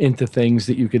them into things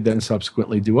that you could then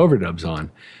subsequently do overdubs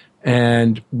on.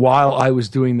 And while I was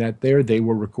doing that there, they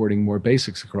were recording more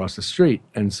basics across the street.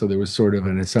 And so there was sort of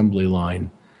an assembly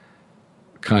line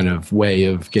kind of way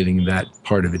of getting that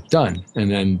part of it done. And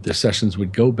then the sessions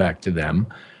would go back to them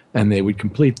and they would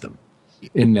complete them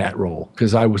in that role,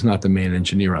 because I was not the main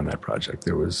engineer on that project.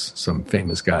 There was some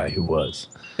famous guy who was.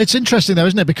 It's interesting though,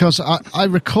 isn't it? Because I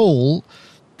recall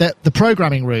that the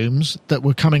programming rooms that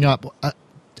were coming up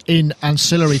in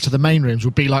ancillary to the main rooms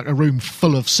would be like a room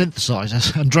full of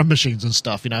synthesizers and drum machines and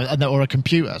stuff, or a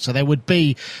computer. So there would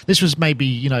be, this was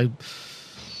maybe,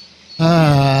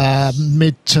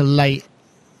 mid to late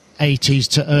 80s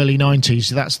to early 90s.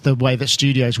 That's the way that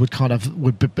studios would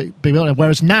be built.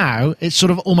 Whereas now it's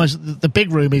sort of almost the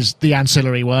big room is the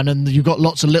ancillary one, and you've got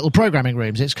lots of little programming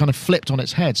rooms. It's kind of flipped on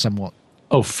its head somewhat.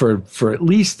 Oh, for at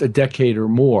least a decade or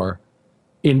more,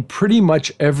 in pretty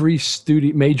much every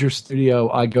major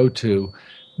studio I go to,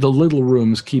 the little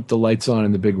rooms keep the lights on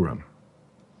in the big room.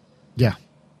 Yeah.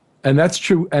 And that's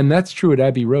true. And that's true at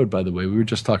Abbey Road, by the way. We were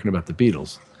just talking about the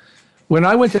Beatles. When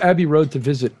I went to Abbey Road to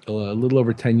visit a little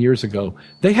over 10 years ago,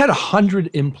 they had 100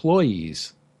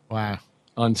 employees. Wow.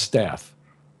 On staff.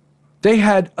 They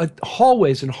had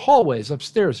hallways and hallways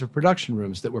upstairs of production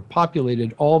rooms that were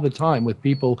populated all the time with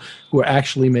people who were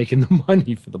actually making the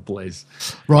money for the place.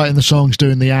 Writing the songs,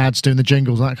 doing the ads, doing the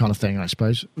jingles, that kind of thing, I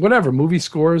suppose. Whatever, movie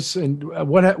scores and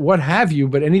what have you,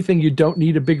 but anything you don't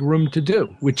need a big room to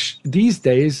do, which these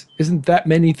days isn't that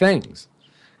many things.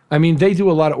 I mean, they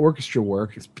do a lot of orchestra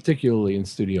work, particularly in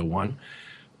Studio One.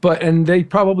 And they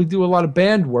probably do a lot of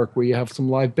band work where you have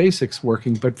some live basics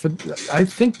working. But I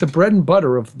think the bread and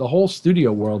butter of the whole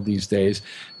studio world these days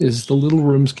is the little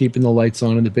rooms keeping the lights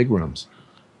on in the big rooms.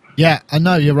 Yeah, I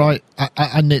know, you're right.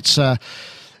 And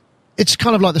it's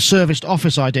kind of like the serviced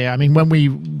office idea. I mean,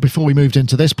 before we moved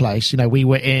into this place, we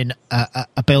were in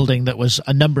a building that was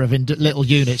a number of little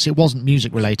units. It wasn't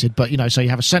music related, but, so you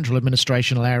have a central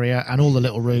administrational area and all the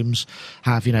little rooms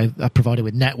have, are provided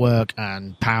with network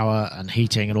and power and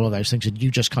heating and all of those things. And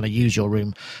you just kind of use your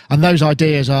room. And those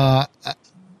ideas are,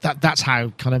 that's how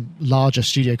kind of larger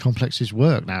studio complexes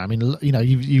work now. I mean,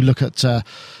 you look at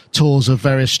tours of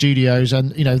various studios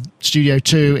and, Studio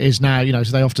 2 is now,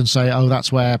 so they often say, oh,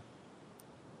 that's where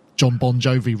John Bon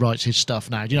Jovi writes his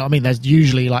stuff now. Do you know what I mean? There's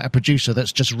usually like a producer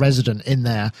that's just resident in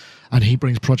there, and he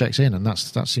brings projects in, and that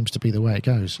seems to be the way it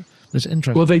goes. It's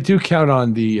interesting. Well, they do count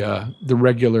on the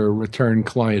regular return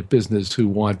client business who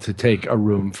want to take a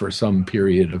room for some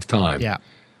period of time. Yeah.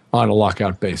 On a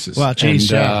lockout basis. Well,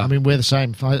 geez, I mean, we're the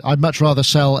same. I'd much rather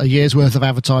sell a year's worth of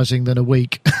advertising than a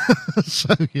week.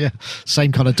 So, yeah,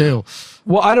 same kind of deal.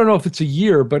 Well, I don't know if it's a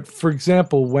year, but for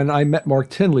example, when I met Mark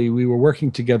Tinley, we were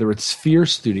working together at Sphere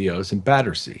Studios in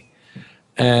Battersea.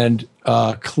 And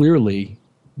clearly,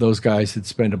 those guys had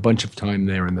spent a bunch of time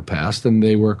there in the past, and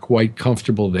they were quite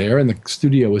comfortable there. And the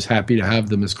studio was happy to have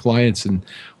them as clients and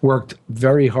worked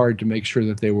very hard to make sure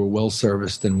that they were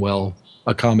well-serviced and well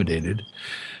accommodated.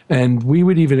 And we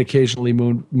would even occasionally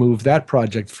move that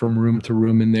project from room to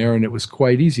room in there, and it was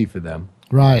quite easy for them.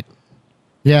 Right.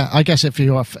 Yeah, I guess if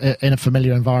you're in a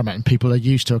familiar environment and people are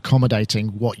used to accommodating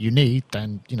what you need,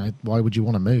 then, why would you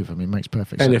want to move? I mean, it makes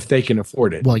perfect sense. And if they can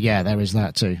afford it. Well, yeah, there is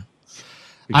that too.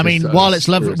 Because, I mean, while it's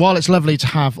lovely to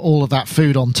have all of that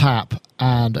food on tap,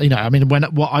 and,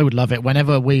 what I would love it,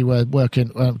 whenever we were working,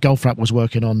 Golfrap was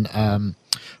working on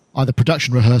either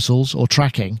production rehearsals or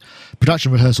tracking. Production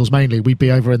rehearsals mainly, we'd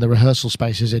be over in the rehearsal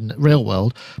spaces in Real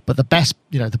World, but the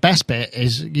best bit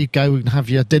is you go and have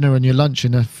your dinner and your lunch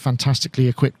in a fantastically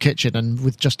equipped kitchen and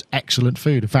with just excellent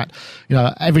food. In fact,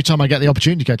 every time I get the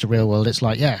opportunity to go to Real World, it's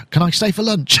like, yeah, can I stay for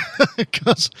lunch?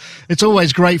 Because it's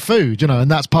always great food,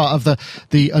 and that's part of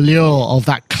the allure of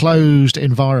that closed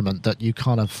environment that you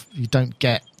don't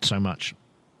get so much.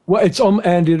 Well,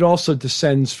 and it also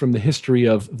descends from the history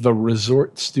of the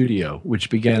resort studio, which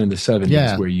began in the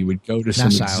 70s, where you would go to some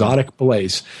exotic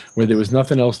place where there was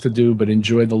nothing else to do but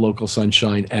enjoy the local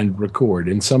sunshine and record.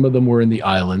 And some of them were in the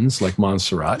islands, like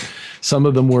Montserrat. Some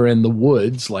of them were in the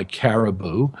woods, like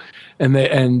Caribou. And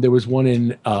there was one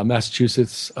in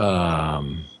Massachusetts,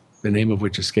 the name of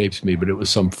which escapes me, but it was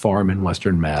some farm in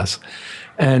Western Mass.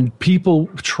 And people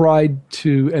tried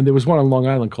to, and there was one on Long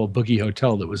Island called Boogie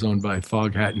Hotel that was owned by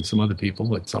Foghat and some other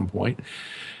people at some point.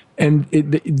 And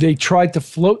they tried to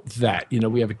float that.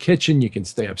 We have a kitchen, you can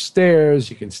stay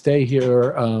upstairs, you can stay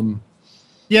here.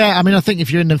 Yeah, I mean, I think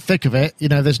if you're in the thick of it,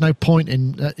 there's no point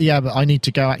in, but I need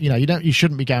to go out, you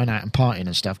shouldn't be going out and partying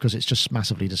and stuff because it's just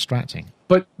massively distracting.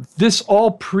 But this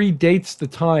all predates the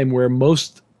time where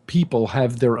most people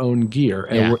have their own gear.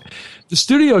 And the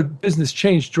studio business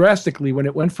changed drastically when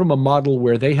it went from a model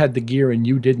where they had the gear and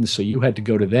you didn't, so you had to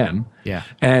go to them. Yeah.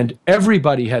 And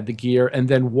everybody had the gear, and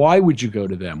then why would you go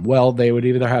to them? Well, they would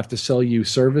either have to sell you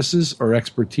services or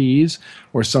expertise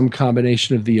or some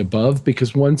combination of the above,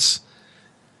 because once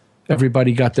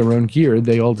everybody got their own gear,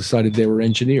 they all decided they were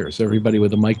engineers. Everybody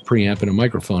with a mic preamp and a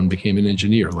microphone became an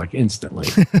engineer, like instantly.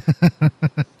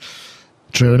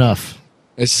 True enough.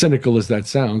 As cynical as that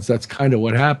sounds, that's kind of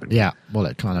what happened. Yeah, well,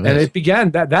 it kind of is. And it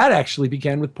began, that actually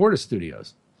began with Porta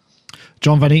Studios.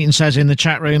 John Van Eaton says in the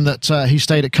chat room that he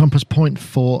stayed at Compass Point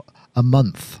for a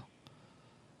month.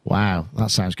 Wow, that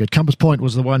sounds good. Compass Point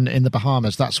was the one in the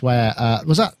Bahamas. That's where,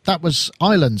 that was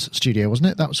Island's studio, wasn't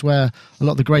it? That was where a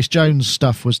lot of the Grace Jones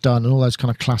stuff was done and all those kind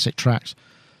of classic tracks.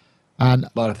 And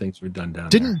a lot of things were done down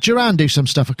there. Didn't Duran do some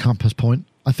stuff at Compass Point?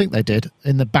 I think they did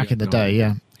in the day,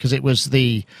 yeah. Because it was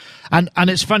and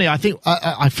it's funny, I think,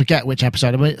 I forget which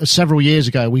episode. I mean, several years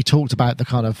ago, we talked about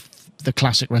the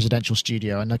classic residential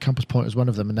studio, and the Compass Point was one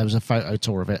of them, and there was a photo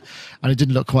tour of it. And it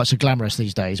didn't look quite so glamorous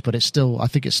these days, but I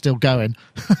think it's still going.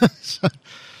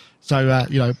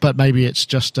 But maybe it's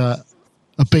just a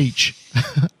beach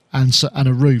and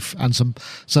a roof and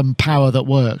some power that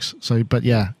works. So, but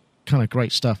yeah, kind of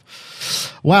great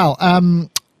stuff. Well,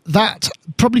 that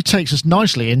probably takes us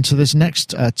nicely into this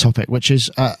next topic, which is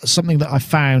something that I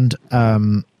found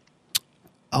on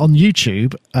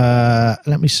YouTube.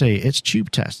 Let me see. It's Tube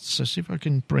Tests. So see if I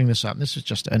can bring this up. This is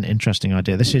just an interesting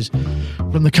idea. This is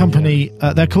from the company.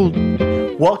 They're called...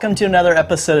 Welcome to another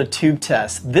episode of Tube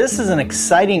Tests. This is an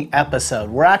exciting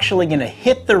episode. We're actually going to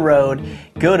hit the road,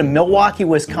 go to Milwaukee,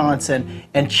 Wisconsin,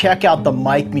 and check out the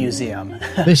Mic Museum.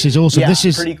 This is awesome. Yeah, this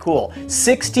is pretty cool.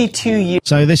 62 years.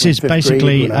 So this is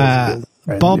basically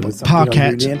Bob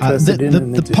Parkett.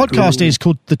 The podcast is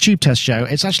called The Tube Test Show.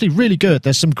 It's actually really good.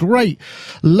 There's some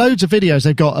loads of videos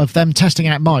they've got of them testing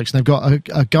out mics. And they've got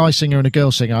a guy singer and a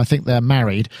girl singer. I think they're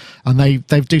married, and they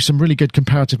do some really good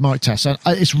comparative mic tests. And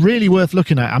it's really worth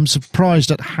looking at. I'm surprised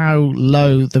at how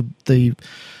low the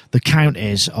count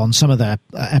is on some of their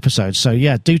episodes. So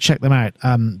yeah, do check them out.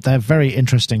 They're very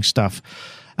interesting stuff.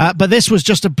 But this was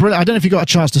just I don't know if you got a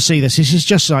chance to see this. This is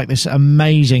just like this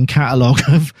amazing catalogue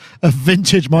of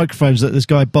vintage microphones that this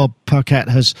guy Bob Paquette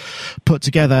has put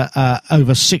together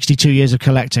over 62 years of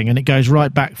collecting, and it goes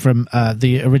right back from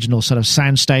the original sort of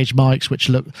soundstage mics, which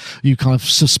you kind of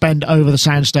suspend over the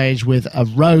soundstage with a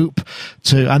rope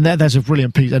and there's a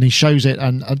brilliant piece, and he shows it,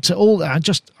 and to all. I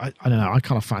don't know. I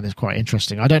kind of find this quite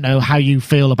interesting. I don't know how you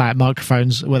feel about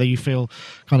microphones, whether you feel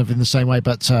kind of in the same way,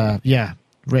 but yeah.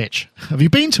 Rich, have you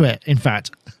been to it, in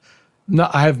fact? No,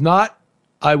 I have not.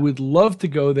 I would love to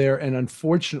go there, and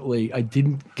unfortunately, I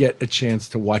didn't get a chance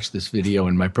to watch this video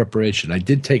in my preparation. I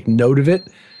did take note of it,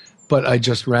 but I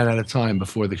just ran out of time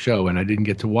before the show, and I didn't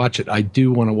get to watch it. I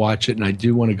do want to watch it, and I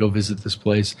do want to go visit this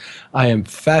place. I am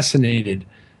fascinated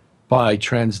by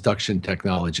transduction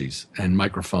technologies and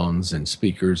microphones and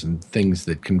speakers and things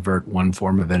that convert one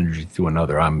form of energy to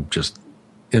another. I'm just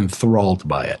enthralled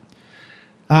by it.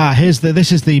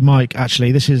 This is the mic,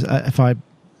 actually. This is, if I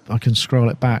can scroll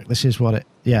it back, this is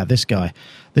this guy.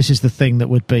 This is the thing that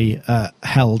would be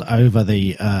held over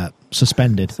the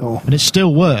suspended. And it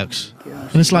still works.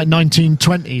 And it's like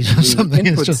 1920s or something.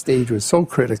 The input stage was so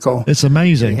critical. It's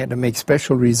amazing. They had to make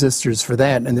special resistors for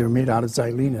that, and they were made out of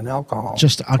xylene and alcohol.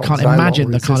 I can't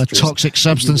imagine the kind of toxic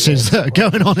substances that are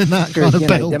going on in that kind of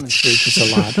build. I demonstrate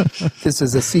this a lot. This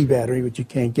is a C battery, which you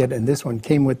can't get, and this one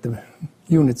came with the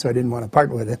unit, so I didn't want to part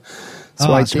with it.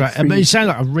 So that's great. I mean, you sound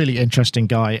like a really interesting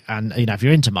guy, and if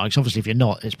you're into mics, obviously if you're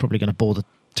not, it's probably going to bore the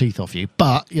teeth off you.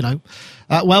 But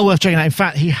well worth checking out. In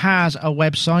fact, he has a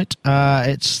website.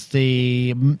 It's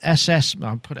the SS.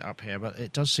 I'll put it up here, but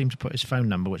it does seem to put his phone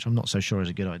number, which I'm not so sure is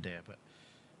a good idea. But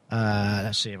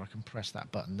let's see if I can press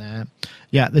that button there.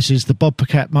 Yeah, this is the Bob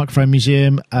Paquette Microphone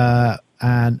Museum,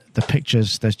 and the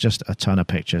pictures. There's just a ton of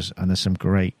pictures, and there's some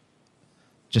great.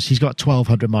 He's got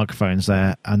 1,200 microphones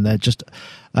there, and they're just.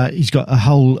 He's got a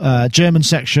whole German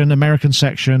section, American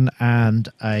section, and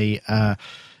a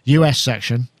US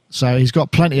section. So he's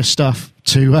got plenty of stuff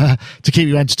to keep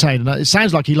you entertained. And it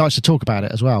sounds like he likes to talk about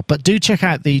it as well. But do check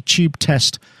out the Tube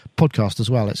Test podcast as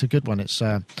well. It's a good one. It's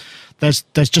there's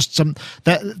just some.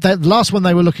 The last one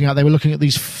they were looking at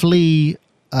these Flea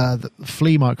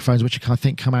microphones, which I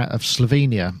think come out of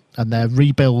Slovenia, and they're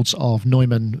rebuilds of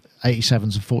Neumann 87s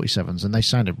and 47s, and they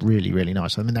sounded really, really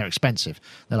nice. I mean, they're expensive;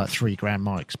 they're like $3,000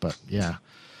 mics, but yeah.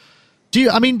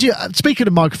 Speaking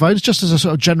of microphones, just as a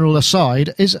sort of general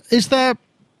aside,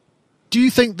 do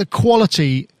you think the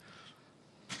quality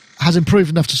has improved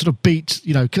enough to sort of beat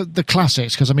the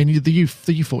classics? Because I mean, the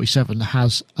U47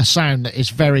 has a sound that is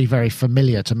very, very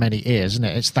familiar to many ears, isn't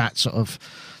it? It's that sort of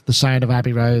the sound of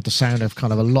Abbey Road, the sound of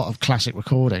kind of a lot of classic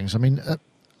recordings. I mean,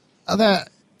 are there,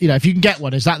 if you can get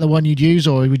one, is that the one you'd use,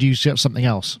 or would you use something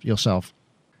else yourself?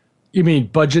 You mean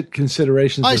budget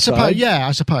considerations aside?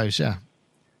 I suppose, yeah.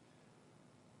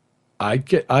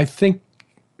 I think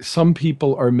some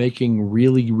people are making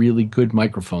really, really good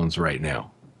microphones right now.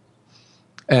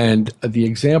 And the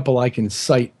example I can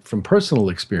cite from personal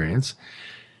experience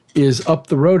is up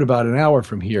the road about an hour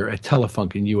from here at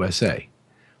Telefunken USA,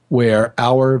 where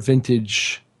our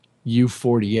vintage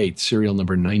U48, serial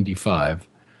number 95,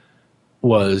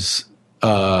 was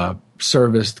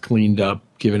serviced, cleaned up,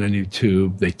 given a new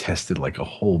tube. They tested like a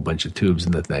whole bunch of tubes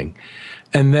in the thing.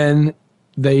 And then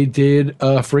they did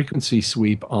a frequency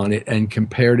sweep on it and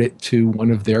compared it to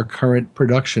one of their current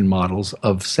production models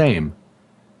of same.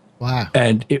 Wow.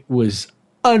 And it was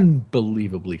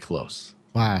unbelievably close.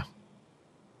 Wow.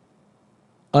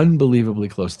 Unbelievably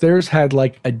close. Theirs had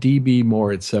like a dB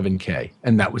more at 7K,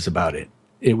 and that was about it.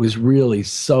 It was really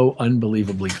so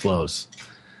unbelievably close.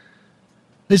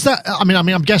 Is that? I mean,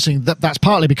 I'm guessing that's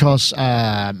partly because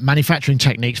manufacturing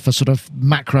techniques for sort of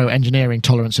macro engineering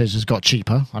tolerances has got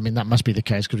cheaper. I mean, that must be the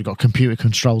case because we've got computer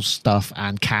control stuff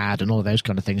and CAD and all of those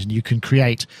kind of things, and you can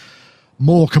create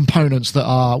more components that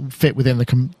are fit within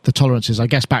the tolerances. I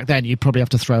guess back then you'd probably have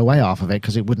to throw away half of it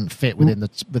because it wouldn't fit within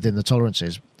the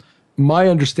tolerances. My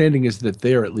understanding is that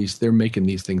they're making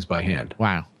these things by hand.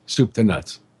 Wow. Soup to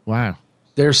nuts. Wow.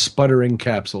 They're sputtering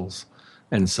capsules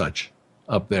and such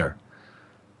up there.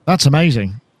 That's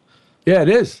amazing. Yeah, it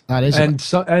is. That is. And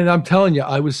I'm telling you,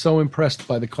 I was so impressed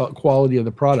by the quality of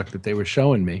the product that they were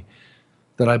showing me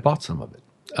that I bought some of it.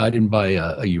 I didn't buy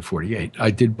a U48. I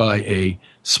did buy a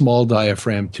small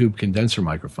diaphragm tube condenser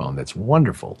microphone that's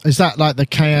wonderful. Is that like the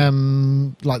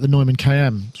KM, like the Neumann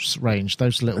KM range?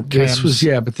 Those little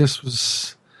KMs? This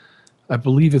was, I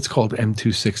believe it's called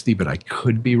M260, but I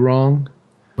could be wrong.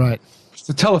 Right. It's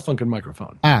a Telefunken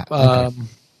microphone. Okay.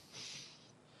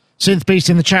 Synth Beast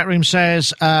in the chat room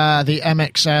says the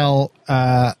MXL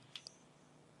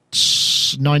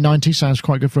Boss 990 sounds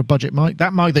quite good for a budget mic.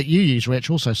 That mic that you use, Rich,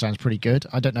 also sounds pretty good.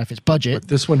 I don't know if it's budget. But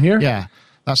this one here? Yeah.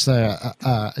 That's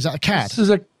the, is that a CAD? This is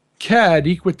a CAD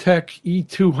Equitech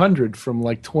E200 from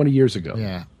like 20 years ago.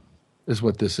 Yeah. Is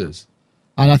what this is.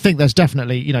 And I think there's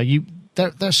definitely,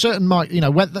 there's certain mic,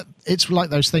 it's like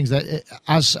those things that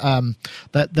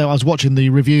I was watching the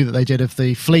review that they did of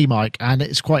the Flea mic, and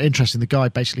it's quite interesting. The guy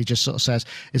basically just sort of says,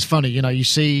 it's funny, you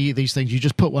see these things, you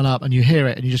just put one up and you hear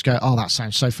it and you just go, oh, that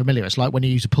sounds so familiar. It's like when you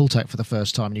use a Pultec for the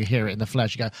first time and you hear it in the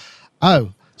flesh, you go,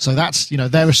 oh, so that's,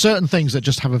 there are certain things that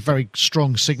just have a very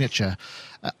strong signature.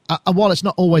 And while it's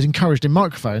not always encouraged in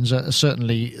microphones,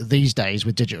 certainly these days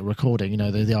with digital recording,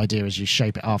 the idea is you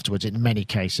shape it afterwards in many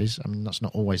cases. I mean, that's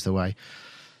not always the way.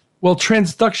 Well,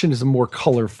 transduction is a more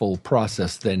colorful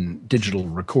process than digital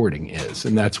recording is.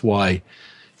 And that's why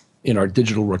in our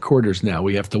digital recorders now,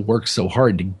 we have to work so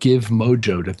hard to give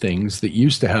mojo to things that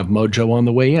used to have mojo on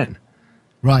the way in.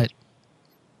 Right.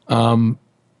 And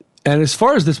as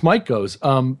far as this mic goes,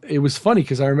 it was funny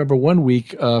because I remember one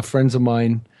week, friends of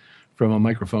mine from a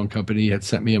microphone company had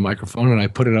sent me a microphone, and I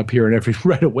put it up here, and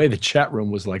right away the chat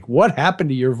room was like, "What happened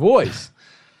to your voice?"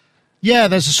 Yeah,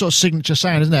 there's a sort of signature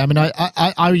sound, isn't there? I mean,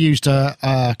 I used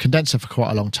a condenser for quite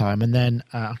a long time, and then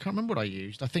I can't remember what I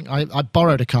used. I think I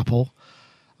borrowed a couple.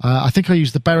 I think I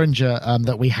used the Behringer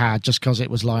that we had just because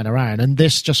it was lying around, and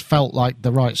this just felt like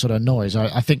the right sort of noise.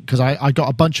 I think because I got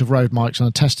a bunch of Rode mics and I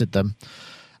tested them.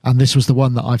 And this was the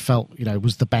one that I felt,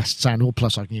 was the best sound. Or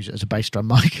plus, I can use it as a bass drum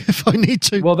mic if I need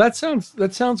to. Well, that sounds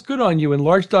good on you. And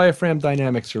large diaphragm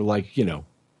dynamics are like,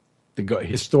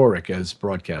 historic as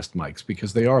broadcast mics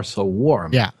because they are so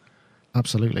warm. Yeah,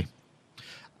 absolutely.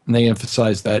 And they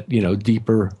emphasize that,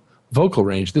 deeper vocal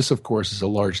range. This, of course, is a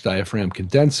large diaphragm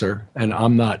condenser, and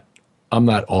I'm not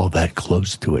all that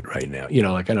close to it right now.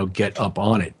 I don't get up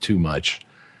on it too much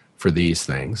for these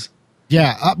things.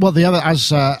 Yeah, well, the other,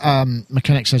 as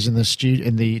Mechanic says in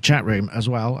the chat room as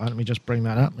well, let me just bring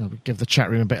that up. I'll give the chat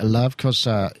room a bit of love because,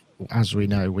 as we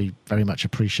know, we very much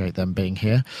appreciate them being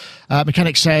here.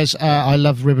 Mechanic says, I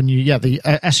love ribbon. The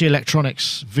SE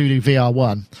Electronics Voodoo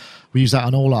VR1. We use that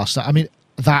on all our stuff. I mean,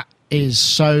 that is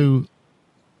so...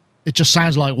 It just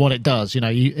sounds like what it does,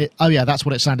 that's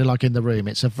what it sounded like in the room.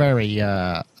 It's a very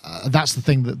that's the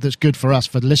thing that's good for us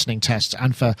for listening tests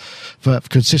and for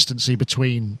consistency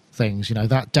between things.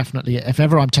 That definitely, if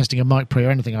ever I'm testing a mic pre or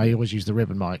anything, I always use the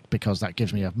ribbon mic because that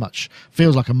gives me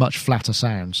feels like a much flatter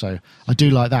sound. So I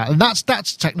do like that, and that's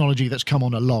technology that's come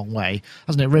on a long way,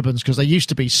 hasn't it? Ribbons, because they used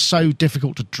to be so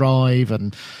difficult to drive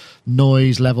and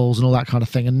noise levels and all that kind of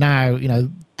thing, and now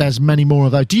there's many more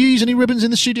of those. Do you use any ribbons in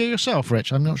the studio yourself,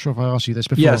 Rich? I'm not sure if I asked you this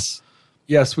before.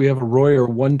 Yes, we have a Royer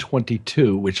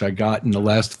 122 which I got in the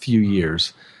last few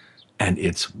years, and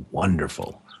it's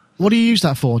wonderful. What do you use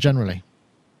that for generally?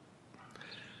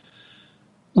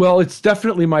 Well, it's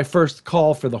definitely my first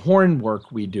call for the horn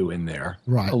work we do in there,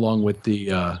 right, along with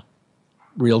the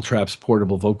Real Traps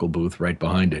portable vocal booth right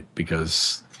behind it,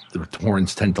 because the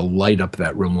horns tend to light up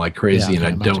that room like crazy, and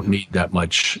I don't need that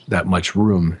much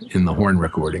room in the horn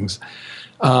recordings.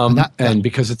 And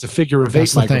because it's a figure of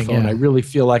 8 microphone, I really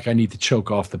feel like I need to choke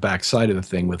off the back side of the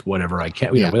thing with whatever I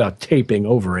can, without taping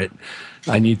over it.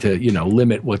 I need to,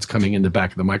 limit what's coming in the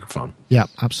back of the microphone. Yeah,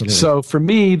 absolutely. So for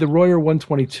me, the Royer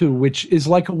 122, which is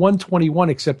like a 121,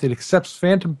 except it accepts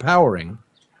phantom powering.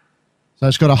 So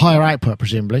it's got a higher output,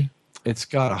 presumably. It's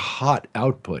got a hot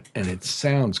output, and it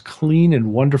sounds clean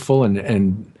and wonderful,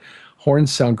 and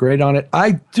horns sound great on it.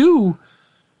 I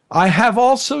have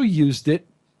also used it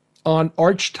on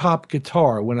archtop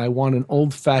guitar when I want an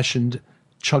old-fashioned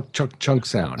chunk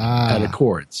sound out of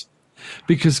chords.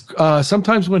 Because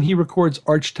sometimes when he records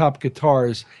archtop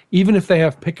guitars, even if they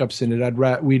have pickups in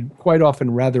it, we'd quite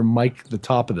often rather mic the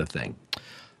top of the thing.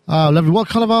 Oh, lovely. What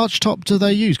kind of archtop do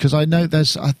they use? Because I know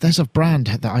there's a brand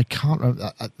that I can't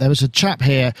remember. There was a chap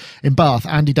here in Bath,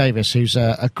 Andy Davis, who's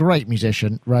a great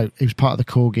musician. He was part of the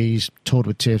Corgis, toured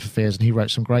with Tears for Fears, and he wrote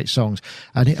some great songs.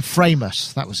 And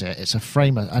Framus, that was it. It's a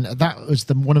Framus. And that was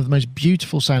one of the most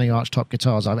beautiful sounding archtop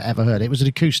guitars I've ever heard. It was an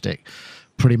acoustic,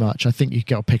 pretty much. I think you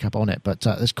get a pickup on it, but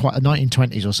there's quite a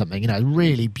 1920s or something,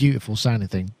 really beautiful sounding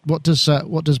thing. What does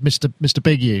Mr.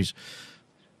 Big use?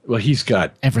 Well, he's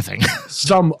got everything.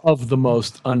 Some of the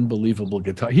most unbelievable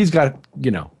guitar. He's got,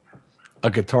 a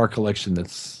guitar collection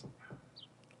that's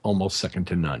almost second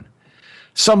to none.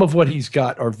 Some of what he's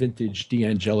got are vintage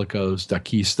D'Angelicos,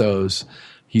 D'Acquistos.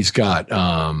 He's got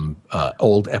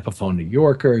old Epiphone New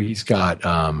Yorker. He's got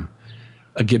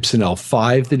a Gibson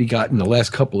L5 that he got in the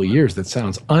last couple of years that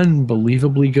sounds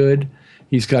unbelievably good.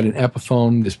 He's got an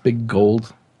Epiphone, this big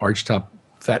gold archtop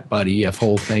fat body EF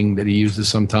hole thing that he uses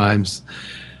sometimes.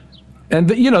 And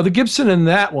the Gibson and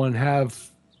that one have,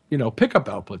 pickup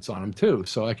outputs on them too,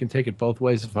 so I can take it both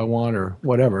ways if I want or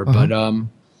whatever. But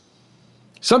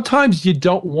sometimes you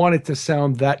don't want it to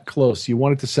sound that close. You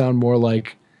want it to sound more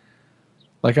like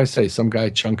I say, some guy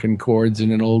chunking chords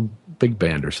in an old big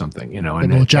band or something,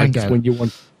 And that's when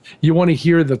you want to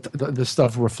hear the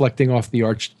stuff reflecting off the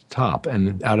arched top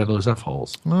and out of those F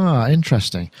holes. Ah,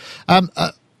 interesting.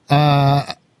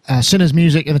 Sinners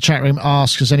Music in the chat room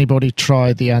asks, has anybody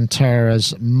tried the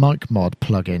Antares mic mod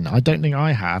plugin? I don't think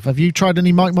I have. Have you tried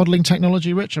any mic modeling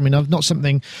technology, Rich? I mean, I've not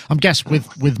something. I'm guessing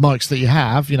with mics that you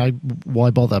have, why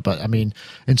bother? But I mean,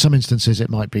 in some instances, it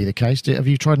might be the case. Have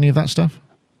you tried any of that stuff?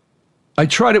 I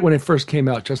tried it when it first came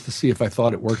out just to see if I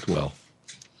thought it worked well.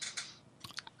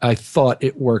 I thought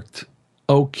it worked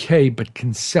okay, but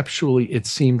conceptually, it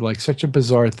seemed like such a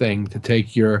bizarre thing to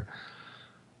take your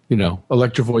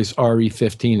Electro Voice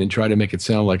RE15 and try to make it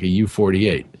sound like a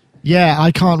U48. Yeah,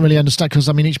 I can't really understand because,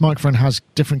 each microphone has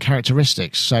different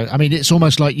characteristics. So, it's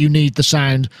almost like you need the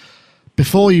sound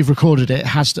before you've recorded it.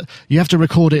 You have to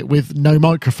record it with no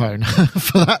microphone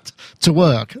for that to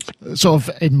work, sort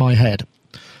of in my head.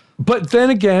 But then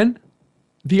again,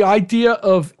 the idea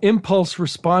of impulse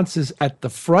responses at the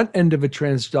front end of a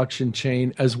transduction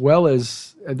chain, as well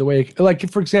as the way, like,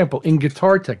 for example, in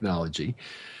guitar technology,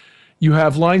 you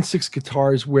have line 6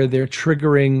 guitars where they're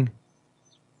triggering.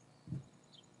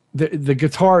 The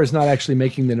guitar is not actually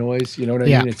making the noise. You know what I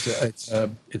mean? It's I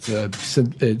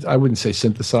wouldn't say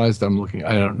synthesized. I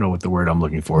don't know what the word I'm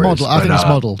looking for is. I think it's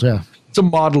modeled. Yeah, it's a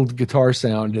modeled guitar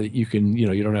sound that you can,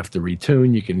 you don't have to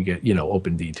retune. You can get,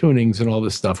 open detunings and all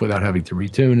this stuff without having to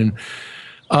retune.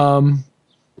 And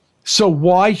so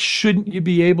why shouldn't you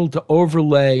be able to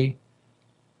overlay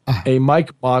a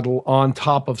mic model on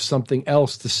top of something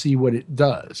else to see what it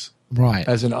does, right,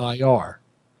 as an IR?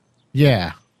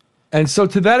 Yeah. And so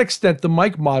to that extent, the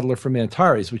mic modeler from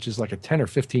Antares, which is like a 10 or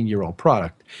 15-year-old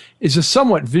product, is a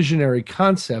somewhat visionary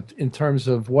concept in terms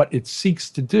of what it seeks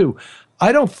to do.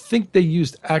 I don't think they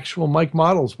used actual mic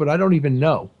models, but I don't even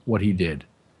know what he did.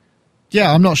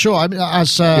 Yeah, I'm not sure.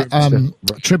 As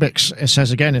Tribix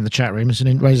says again in the chat room,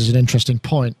 it raises an interesting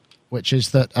point, which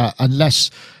is that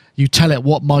unless you tell it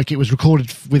what mic it was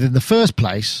recorded with in the first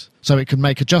place, so it can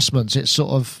make adjustments, it's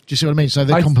sort of, do you see what I mean? So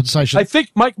the compensation. I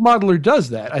think Mic Modeler does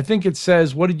that. I think it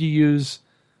says, what did you use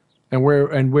and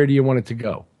where do you want it to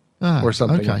go? Or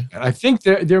something like that. I think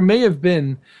there may have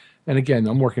been, and again,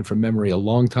 I'm working from memory a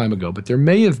long time ago, but there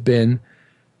may have been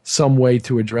some way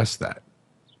to address that.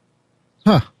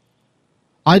 Huh.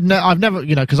 I've never,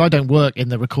 because I don't work in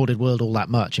the recorded world all that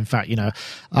much. In fact,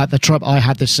 I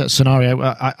had this scenario,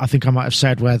 I think I might have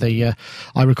said, where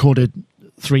I recorded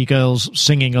 3 girls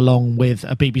singing along with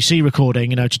a BBC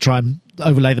recording, to try and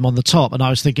overlay them on the top. And I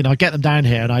was thinking, I'd get them down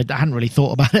here, and I hadn't really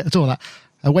thought about it at all.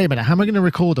 Wait a minute, how am I going to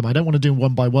record them? I don't want to do them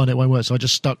one by one. It won't work. So I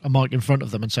just stuck a mic in front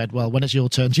of them and said, well, when it's your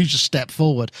turn, you just step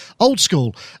forward. Old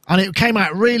school. And it came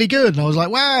out really good. And I was like,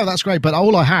 wow, that's great. But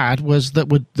all I had was that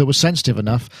was sensitive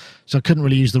enough. So I couldn't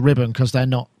really use the ribbon because they're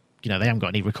not, they haven't got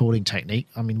any recording technique.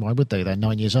 I mean, why would they? They're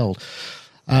 9 years old.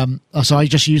 So I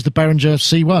just used the Behringer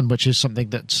C1, which is something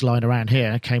that's lying around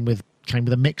here. It came with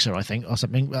a mixer, I think, or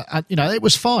something. It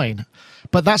was fine.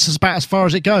 But that's about as far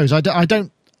as it goes.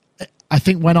 I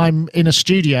think when I'm in a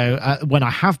studio, when I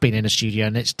have been in a studio,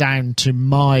 and it's down to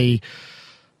my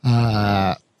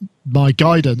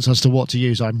guidance as to what to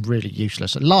use, I'm really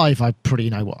useless. Live, I pretty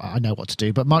know what to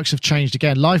do. But mics have changed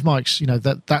again. Live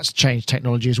mics, that's changed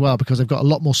technology as well, because they've got a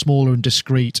lot more smaller and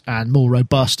discreet and more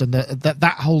robust, and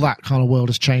that kind of world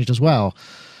has changed as well.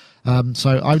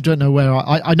 So I don't know where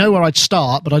I know where I'd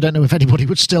start, but I don't know if anybody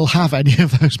would still have any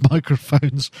of those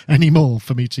microphones anymore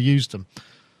for me to use them.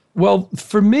 Well,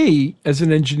 for me, as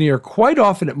an engineer, quite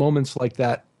often at moments like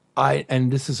that, and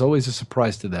this is always a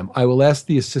surprise to them, I will ask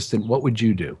the assistant, what would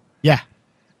you do? Yeah.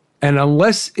 And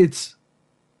unless it's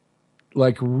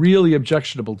like really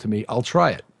objectionable to me, I'll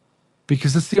try it.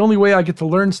 Because it's the only way I get to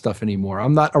learn stuff anymore.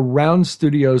 I'm not around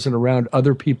studios and around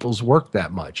other people's work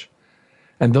that much.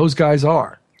 And those guys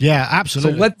are. Yeah,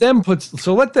 absolutely. So let them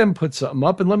put something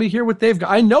up and let me hear what they've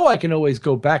got. I know I can always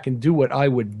go back and do what I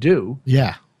would do.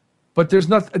 Yeah. But there's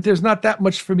not that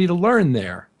much for me to learn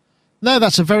there. No,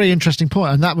 that's a very interesting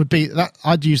point, and that would be that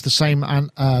I'd use the same.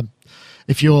 And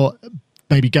if you're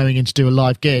maybe going in to do a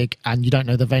live gig and you don't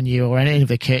know the venue or any of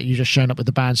the kit, you just shown up with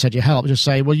the band, said you help. Just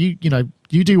say, well, you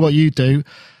do what you do,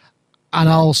 and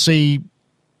I'll see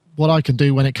what I can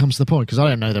do when it comes to the point, because I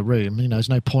don't know the room. There's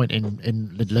no point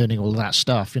in learning all of that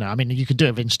stuff. I mean, you can do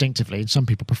it instinctively, and some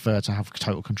people prefer to have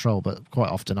total control, but quite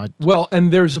often Well,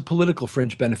 and there's a political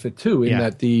fringe benefit too, in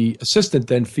that the assistant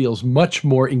then feels much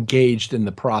more engaged in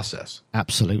the process.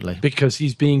 Absolutely. Because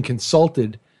he's being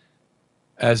consulted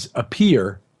as a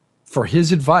peer for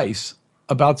his advice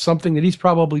about something that he's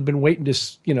probably been waiting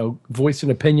to, voice an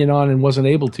opinion on and wasn't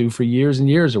able to for years and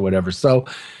years or whatever. So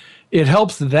it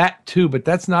helps that too, but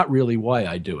that's not really why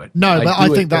I do it. No, but I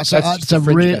think that's a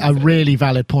really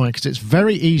valid point, because it's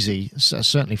very easy,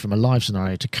 certainly from a live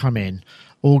scenario, to come in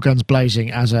all guns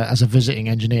blazing as a visiting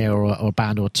engineer or a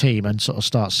band or team and sort of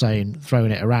start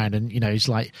throwing it around, and he's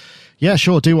like, yeah,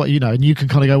 sure, do what and you can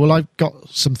kind of go, well, I've got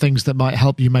some things that might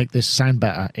help you make this sound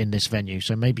better in this venue,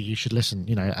 so maybe you should listen,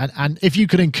 and if you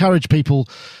could encourage people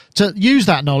to use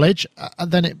that knowledge,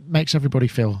 then it makes everybody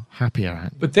feel happier.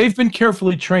 But they've been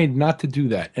carefully trained not to do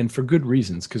that, and for good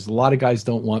reasons, because a lot of guys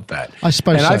don't want that. I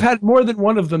suppose. And so. I've had more than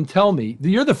one of them tell me,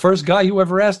 you're the first guy who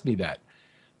ever asked me that.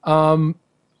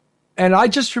 And I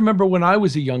just remember when I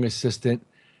was a young assistant,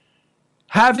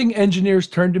 having engineers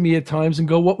turn to me at times and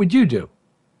go, what would you do?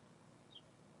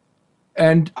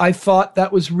 And I thought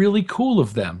that was really cool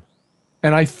of them.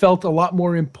 And I felt a lot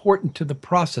more important to the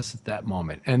process at that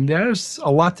moment. And there's a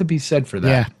lot to be said for that.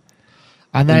 Yeah.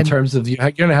 And then, in terms of, you're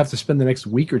going to have to spend the next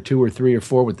week or 2 or 3 or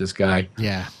 4 with this guy.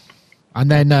 Yeah.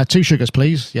 And then 2 sugars,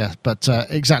 please. Yeah. But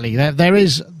exactly. There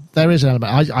is an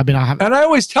element. I have. And I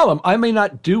always tell them, I may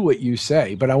not do what you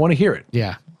say, but I want to hear it.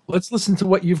 Yeah. Let's listen to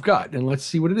what you've got and let's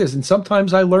see what it is. And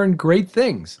sometimes I learn great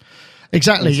things.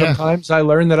 Exactly. And sometimes I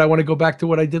learn that I want to go back to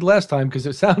what I did last time because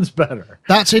it sounds better.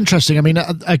 That's interesting. I mean,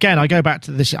 again, I go back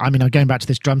to this. I mean, I'm going back to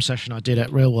this drum session I did at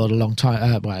Real World a long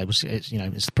time. Well,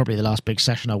 it's probably the last big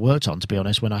session I worked on, to be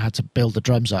honest, when I had to build the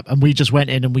drums up, and we just went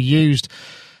in and we used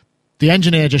the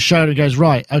engineer just showed and goes,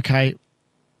 right, okay,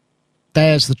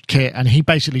 there's the kit, and he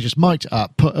basically just mic'd it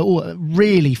up, put it all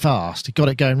really fast. He got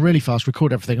it going really fast,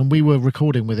 recorded everything, and we were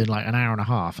recording within like an hour and a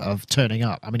half of turning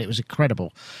up. I mean, it was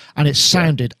incredible, and it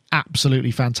sounded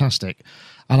absolutely fantastic.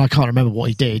 And I can't remember what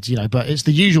he did, but it's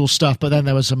the usual stuff. But then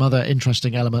there were some other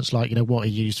interesting elements, like what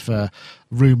he used for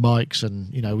room mics,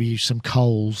 and we used some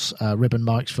Coles ribbon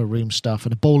mics for room stuff,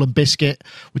 and a Ball and Biscuit,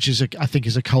 which is I think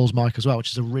is a Coles mic as well,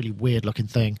 which is a really weird looking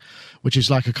thing, which is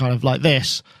like a kind of like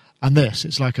this and this.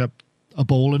 It's like a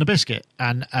ball and a biscuit,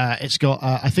 and it's got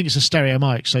I think it's a stereo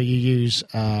mic, so you use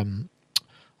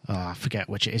I forget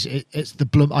which it is. It's the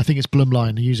Blum, I think it's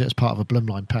Blumline. You use it as part of a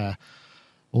Blumline pair,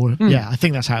 or yeah, I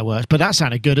think that's how it works. But that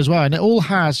sounded good as well, and it all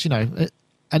has and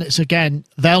it's, again,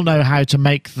 they'll know how to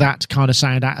make that kind of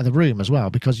sound out of the room as well,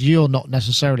 because you're not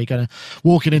necessarily going to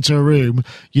walking into a room,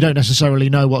 you don't necessarily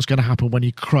know what's going to happen when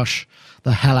you crush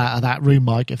the hell out of that room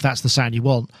mic, if that's the sound you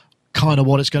want. Kind of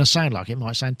what it's going to sound like. It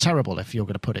might sound terrible if you're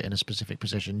going to put it in a specific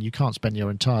position. You can't spend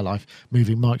your entire life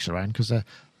moving mics around, because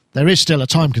there is still a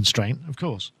time constraint, of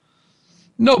course.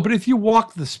 No, but if you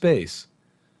walk the space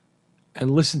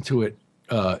and listen to it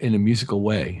in a musical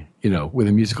way, with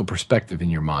a musical perspective in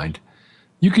your mind,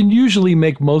 you can usually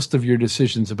make most of your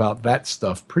decisions about that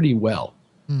stuff pretty well.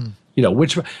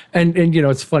 Which and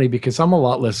it's funny because I'm a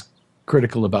lot less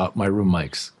critical about my room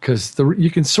mics, because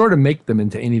you can sort of make them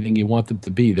into anything you want them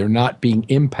to be. They're not being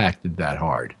impacted that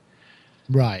hard.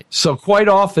 Right. So quite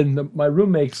often my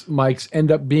room mics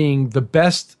end up being the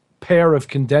best pair of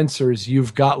condensers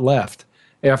you've got left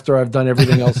after I've done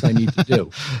everything else I need to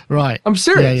do. Right. I'm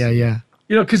serious. Yeah.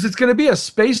 Because it's going to be a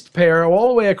spaced pair all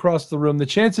the way across the room. The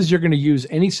chances you're going to use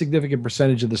any significant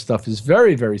percentage of the stuff is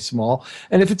very, very small.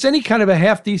 And if it's any kind of a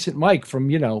half-decent mic from,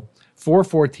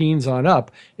 414s on up,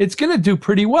 it's going to do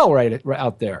pretty well right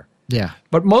out there. Yeah.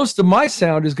 But most of my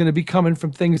sound is going to be coming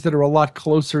from things that are a lot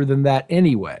closer than that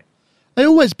anyway.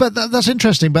 But that's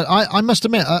interesting. But I must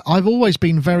admit, I've always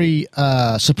been very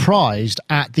surprised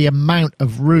at the amount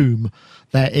of room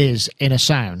there is in a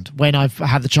sound when I've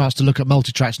had the chance to look at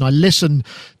multitracks and I listen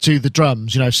to the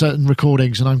drums, certain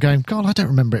recordings, and I'm going, God, I don't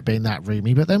remember it being that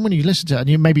roomy. But then when you listen to it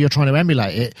and maybe you're trying to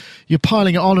emulate it, you're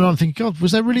piling it on and on, thinking, God,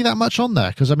 was there really that much on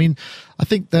there? Because I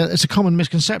think that it's a common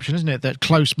misconception, isn't it, that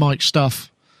close mic stuff,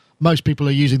 most people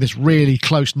are using this really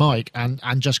close mic and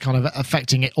just kind of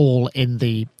affecting it all in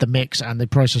the mix and the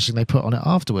processing they put on it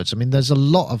afterwards. I mean, there's a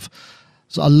lot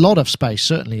of space,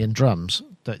 certainly in drums.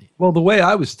 Well, the way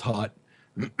I was taught,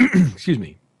 excuse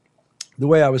me, the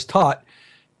way I was taught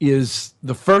is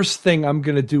the first thing I'm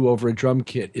going to do over a drum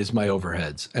kit is my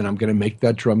overheads, and I'm going to make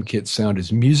that drum kit sound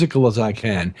as musical as I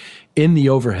can in the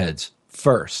overheads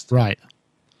first. Right.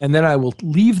 and then I will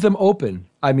leave them open.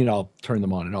 I mean, I'll turn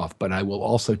them on and off, but I will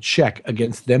also check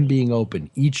against them being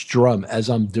open, each drum as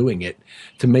I'm doing it,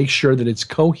 to make sure that it's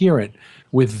coherent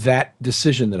with that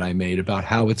decision that I made about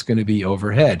how it's going to be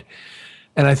overhead.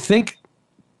 And I think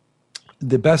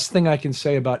the best thing I can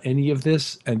say about any of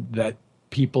this, and that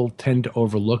people tend to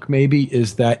overlook maybe,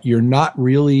 is that you're not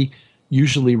really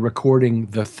usually recording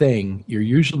the thing. You're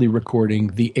usually recording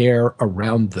the air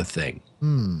around the thing.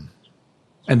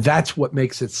 And that's what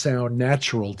makes it sound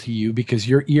natural to you, because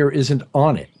your ear isn't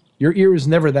on it. Your ear is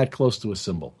never that close to a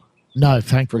cymbal. No,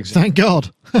 thank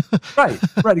God.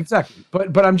 Right, exactly.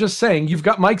 But I'm just saying, you've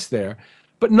got mics there,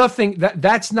 but nothing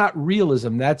that's not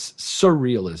realism. That's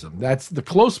surrealism. That's the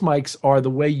close mics are the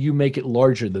way you make it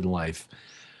larger than life.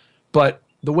 But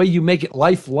the way you make it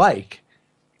lifelike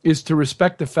is to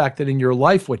respect the fact that in your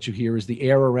life, what you hear is the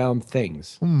air around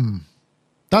things.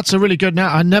 That's a really good.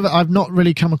 Now, I've not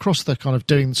really come across the kind of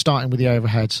starting with the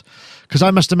overheads, because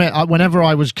I must admit, whenever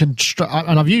I was and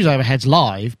I've used overheads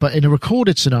live, but in a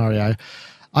recorded scenario,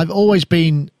 I've always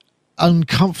been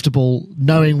uncomfortable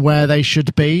knowing where they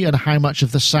should be and how much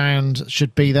of the sound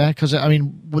should be there. Because I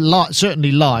mean,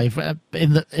 certainly live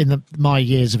in my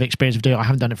years of experience of doing it, I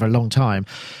haven't done it for a long time.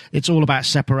 It's all about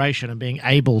separation and being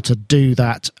able to do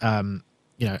that. And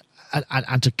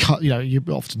to cut, you're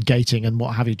often gating and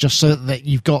what have you, just so that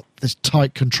you've got this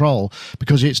tight control,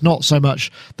 because it's not so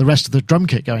much the rest of the drum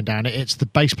kit going down, it's the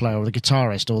bass player or the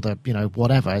guitarist or the,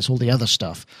 whatever, it's all the other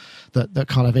stuff that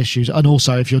kind of issues. And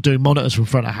also, if you're doing monitors from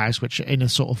front of house, which in the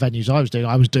sort of venues I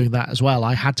was doing that as well,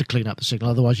 I had to clean up the signal,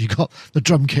 otherwise you got the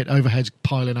drum kit overheads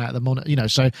piling out of the monitor,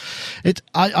 so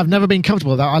I've never been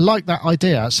comfortable with that. I like that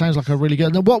idea. It sounds like a really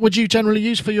good. Now, what would you generally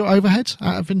use for your overheads,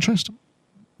 out of interest,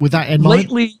 with that in mind?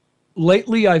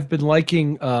 Lately, I've been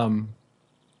liking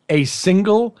a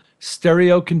single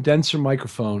stereo condenser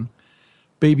microphone,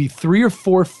 maybe 3 or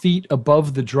 4 feet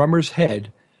above the drummer's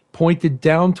head, pointed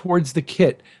down towards the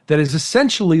kit, that is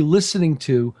essentially listening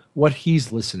to what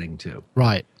he's listening to.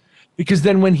 Right. Because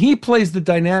then when he plays the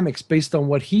dynamics based on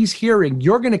what he's hearing,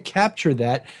 you're going to capture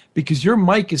that, because your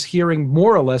mic is hearing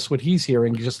more or less what he's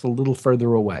hearing, just a little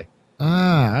further away.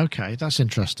 Ah, okay. That's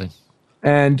interesting.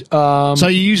 And so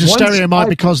you use a stereo mic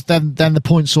because then the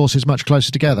point source is much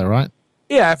closer together, right?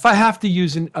 Yeah, if I have to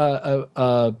use an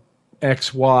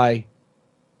XY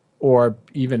or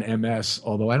even MS,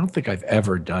 although I don't think I've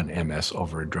ever done MS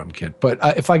over a drum kit, but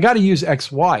if I got to use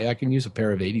XY, I can use a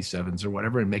pair of 87s or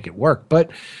whatever and make it work. But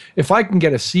if I can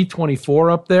get a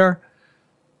C24 up there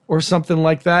or something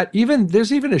like that,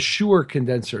 there's even a Shure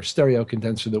condenser, stereo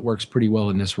condenser, that works pretty well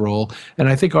in this role, and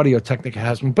I think Audio-Technica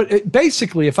has one. But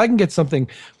basically, if I can get something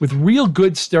with real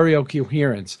good stereo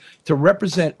coherence to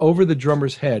represent over the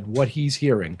drummer's head what he's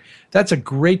hearing, that's a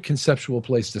great conceptual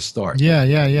place to start.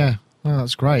 Yeah. Oh,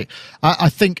 that's great. I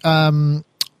think I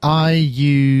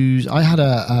had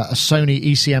a Sony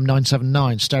ECM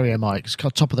 979 stereo mic. It's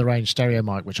called top of the range stereo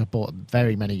mic, which I bought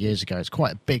very many years ago. It's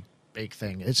quite a big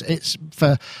thing. It's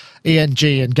for ENG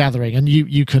and gathering, and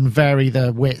you can vary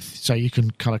the width, so you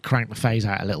can kind of crank the phase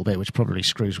out a little bit, which probably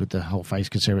screws with the whole phase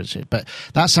consistency. But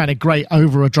that sounded great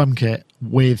over a drum kit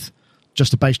with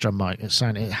just a bass drum mic.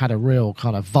 It had a real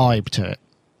kind of vibe to it,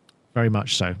 very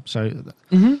much so.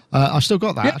 I've still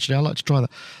got that. Yep. Actually, I'd like to try that.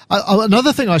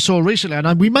 Another thing I saw recently,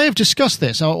 and we may have discussed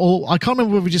this, or I can't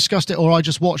remember whether we discussed it or I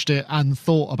just watched it and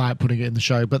thought about putting it in the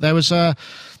show, but there's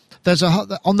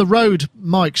on the Rode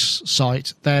Mics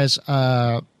site, there's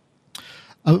a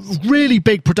really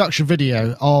big production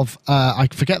video of, I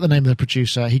forget the name of the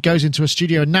producer. He goes into a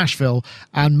studio in Nashville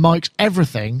and mics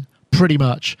everything pretty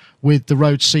much with the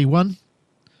Rode C1.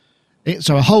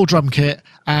 So a whole drum kit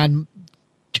and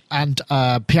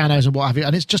pianos and what have you.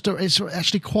 And it's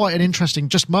actually quite an interesting,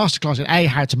 just masterclass in A,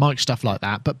 how to mic stuff like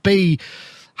that, but B,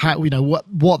 how,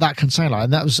 what that can sound like.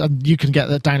 And you can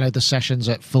download the sessions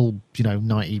at full,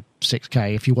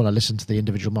 96K if you want to listen to the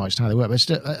individual mics, how they work. But it's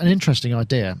an interesting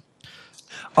idea.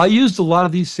 I used a lot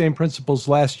of these same principles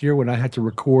last year when I had to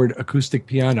record acoustic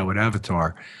piano at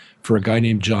Avatar for a guy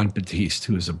named John Batiste,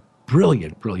 who is a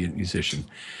brilliant, brilliant musician.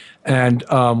 And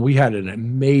we had an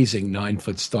amazing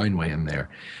 9-foot Steinway in there.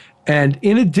 And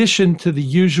in addition to the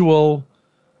usual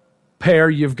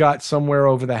pair you've got somewhere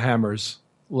over the hammers,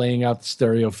 laying out the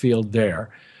stereo field there,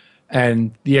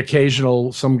 and the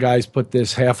occasional, some guys put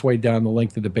this halfway down the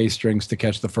length of the bass strings to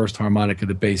catch the first harmonic of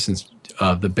the bass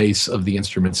of the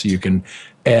instrument, so you can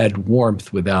add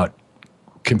warmth without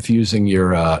confusing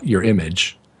your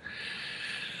image.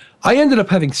 I ended up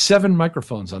having 7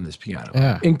 microphones on this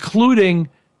piano, including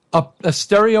a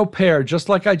stereo pair, just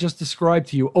like I just described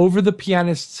to you, over the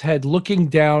pianist's head, looking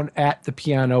down at the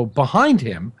piano behind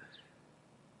him,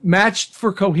 matched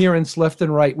for coherence left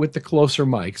and right with the closer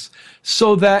mics,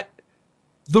 so that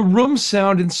the room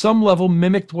sound in some level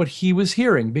mimicked what he was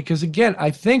hearing. Because again,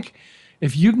 I think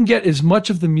if you can get as much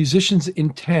of the musician's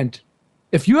intent,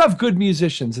 if you have good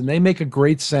musicians and they make a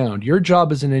great sound, your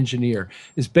job as an engineer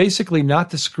is basically not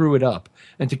to screw it up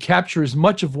and to capture as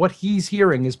much of what he's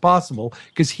hearing as possible,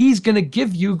 because he's going to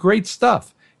give you great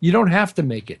stuff. You don't have to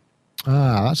make it.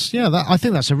 I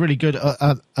think that's a really good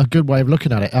a good way of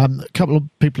looking at it. A couple of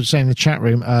people are saying in the chat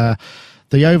room, the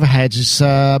overheads is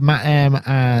Matt M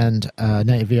and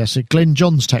Native VS, Glyn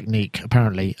John's technique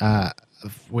apparently,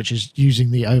 which is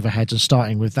using the overheads and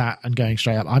starting with that and going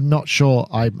straight up. I'm not sure.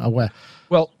 I'm aware.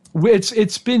 Well,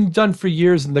 it's been done for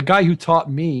years, and the guy who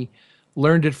taught me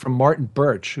learned it from Martin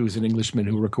Birch, who's an Englishman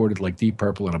who recorded like Deep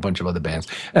Purple and a bunch of other bands.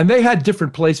 And they had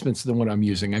different placements than what I'm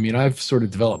using. I mean, I've sort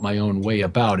of developed my own way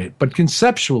about it. But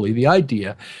conceptually, the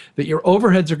idea that your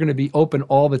overheads are going to be open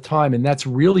all the time, and that's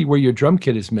really where your drum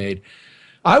kit is made.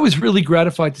 I was really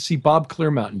gratified to see Bob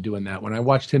Clearmountain doing that when I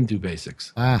watched him do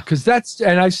basics. Because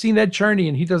and I've seen Ed Cherney,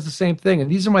 and he does the same thing. And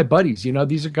these are my buddies. You know,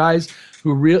 these are guys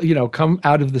who really, you know, come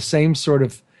out of the same sort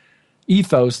of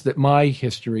ethos that my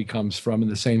history comes from in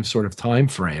the same sort of time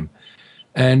frame.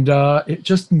 And it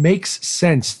just makes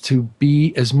sense to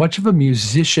be as much of a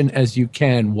musician as you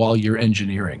can while you're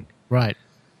engineering. Right.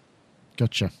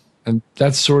 Gotcha. And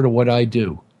that's sort of what I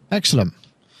do. Excellent.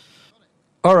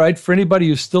 All right, for anybody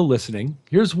who's still listening,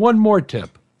 here's one more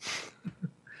tip.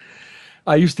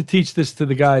 I used to teach this to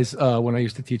the guys when I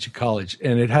used to teach at college,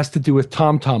 and it has to do with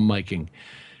tom-tom miking.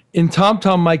 In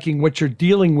tom-tom miking, what you're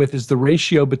dealing with is the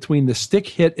ratio between the stick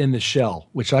hit and the shell,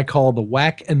 which I call the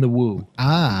whack and the woo.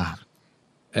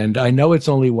 And I know it's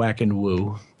only whack and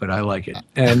woo, but I like it.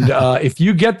 And if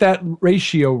you get that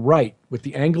ratio right with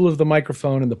the angle of the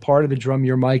microphone and the part of the drum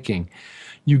you're miking,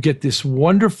 you get this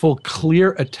wonderful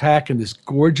clear attack and this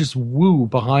gorgeous woo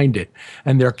behind it.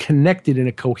 And they're connected in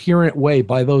a coherent way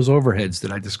by those overheads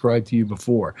that I described to you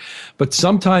before. But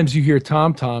sometimes you hear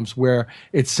tom-toms where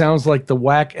it sounds like the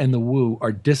whack and the woo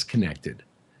are disconnected.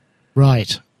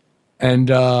 Right. And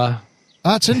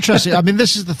that's interesting. I mean,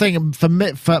 this is the thing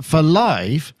for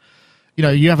live, you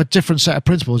know, you have a different set of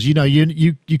principles. You know,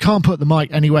 you can't put the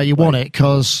mic anywhere you want it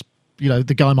because, you know,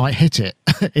 the guy might hit it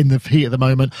in the heat of the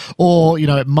moment, or, you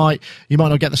know, you might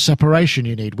not get the separation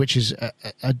you need, which is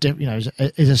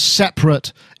is a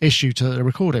separate issue to the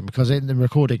recording, because in the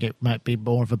recording it might be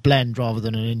more of a blend rather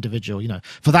than an individual, you know,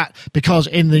 for that, because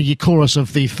in the chorus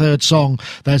of the third song,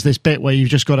 there's this bit where you've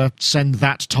just got to send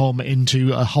that tom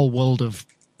into a whole world of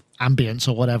ambience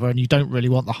or whatever, and you don't really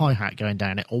want the hi-hat going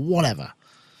down it or whatever.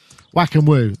 Whack and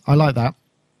woo. I like that.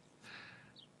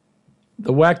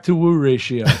 The whack to woo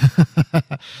ratio.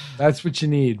 That's what you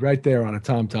need right there on a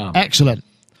tom-tom. Excellent.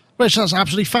 Rich, that's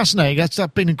absolutely fascinating. That's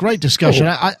been a great discussion.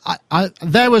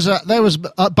 There was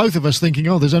both of us thinking,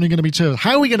 oh, there's only going to be two.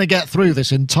 How are we going to get through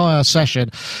this entire session?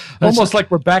 Almost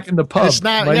like we're back in the pub.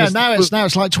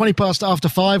 It's like 20 past after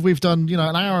 5. We've done, you know,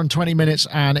 an hour and 20 minutes,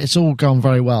 and it's all gone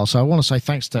very well. So I want to say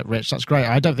thanks to Rich. That's great.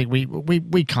 I don't think we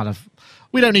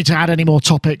don't need to add any more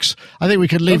topics. I think we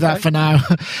can leave that for now.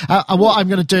 And what I'm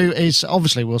going to do is,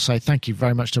 obviously, we'll say thank you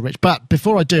very much to Rich. But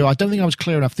before I do, I don't think I was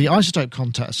clear enough. The iZotope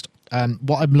contest,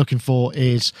 what I'm looking for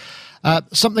is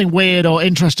something weird or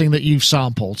interesting that you've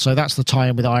sampled. So that's the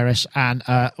tie-in with Iris. And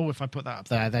if I put that up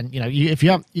there, then, you know, if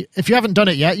you haven't done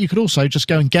it yet, you could also just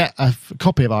go and get a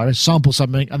copy of Iris, sample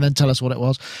something, and then tell us what it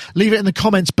was. Leave it in the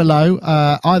comments below,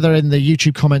 either in the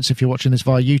YouTube comments if you're watching this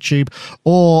via YouTube,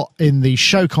 or in the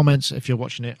show comments if you're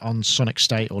watching it on Sonic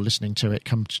State or listening to it.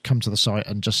 Come to the site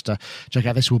and just check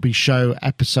out. This will be show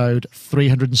episode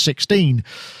 316.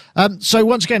 So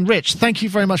once again, Rich, thank you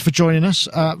very much for joining us.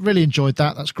 Really enjoyed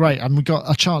that. That's great. And we got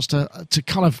a chance to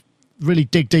kind of really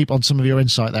dig deep on some of your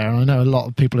insight there. And I know a lot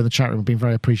of people in the chat room have been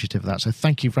very appreciative of that. So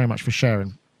thank you very much for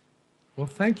sharing. Well,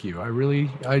 thank you.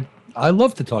 I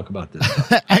love to talk about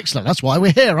this. Excellent. That's why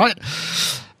we're here, right?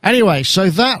 Anyway, so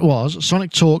that was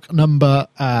Sonic Talk number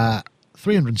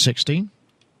 316.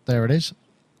 There it is.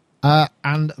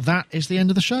 And that is the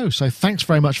end of the show. So thanks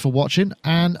very much for watching,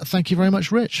 and thank you very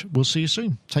much, Rich. We'll see you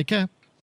soon. Take care.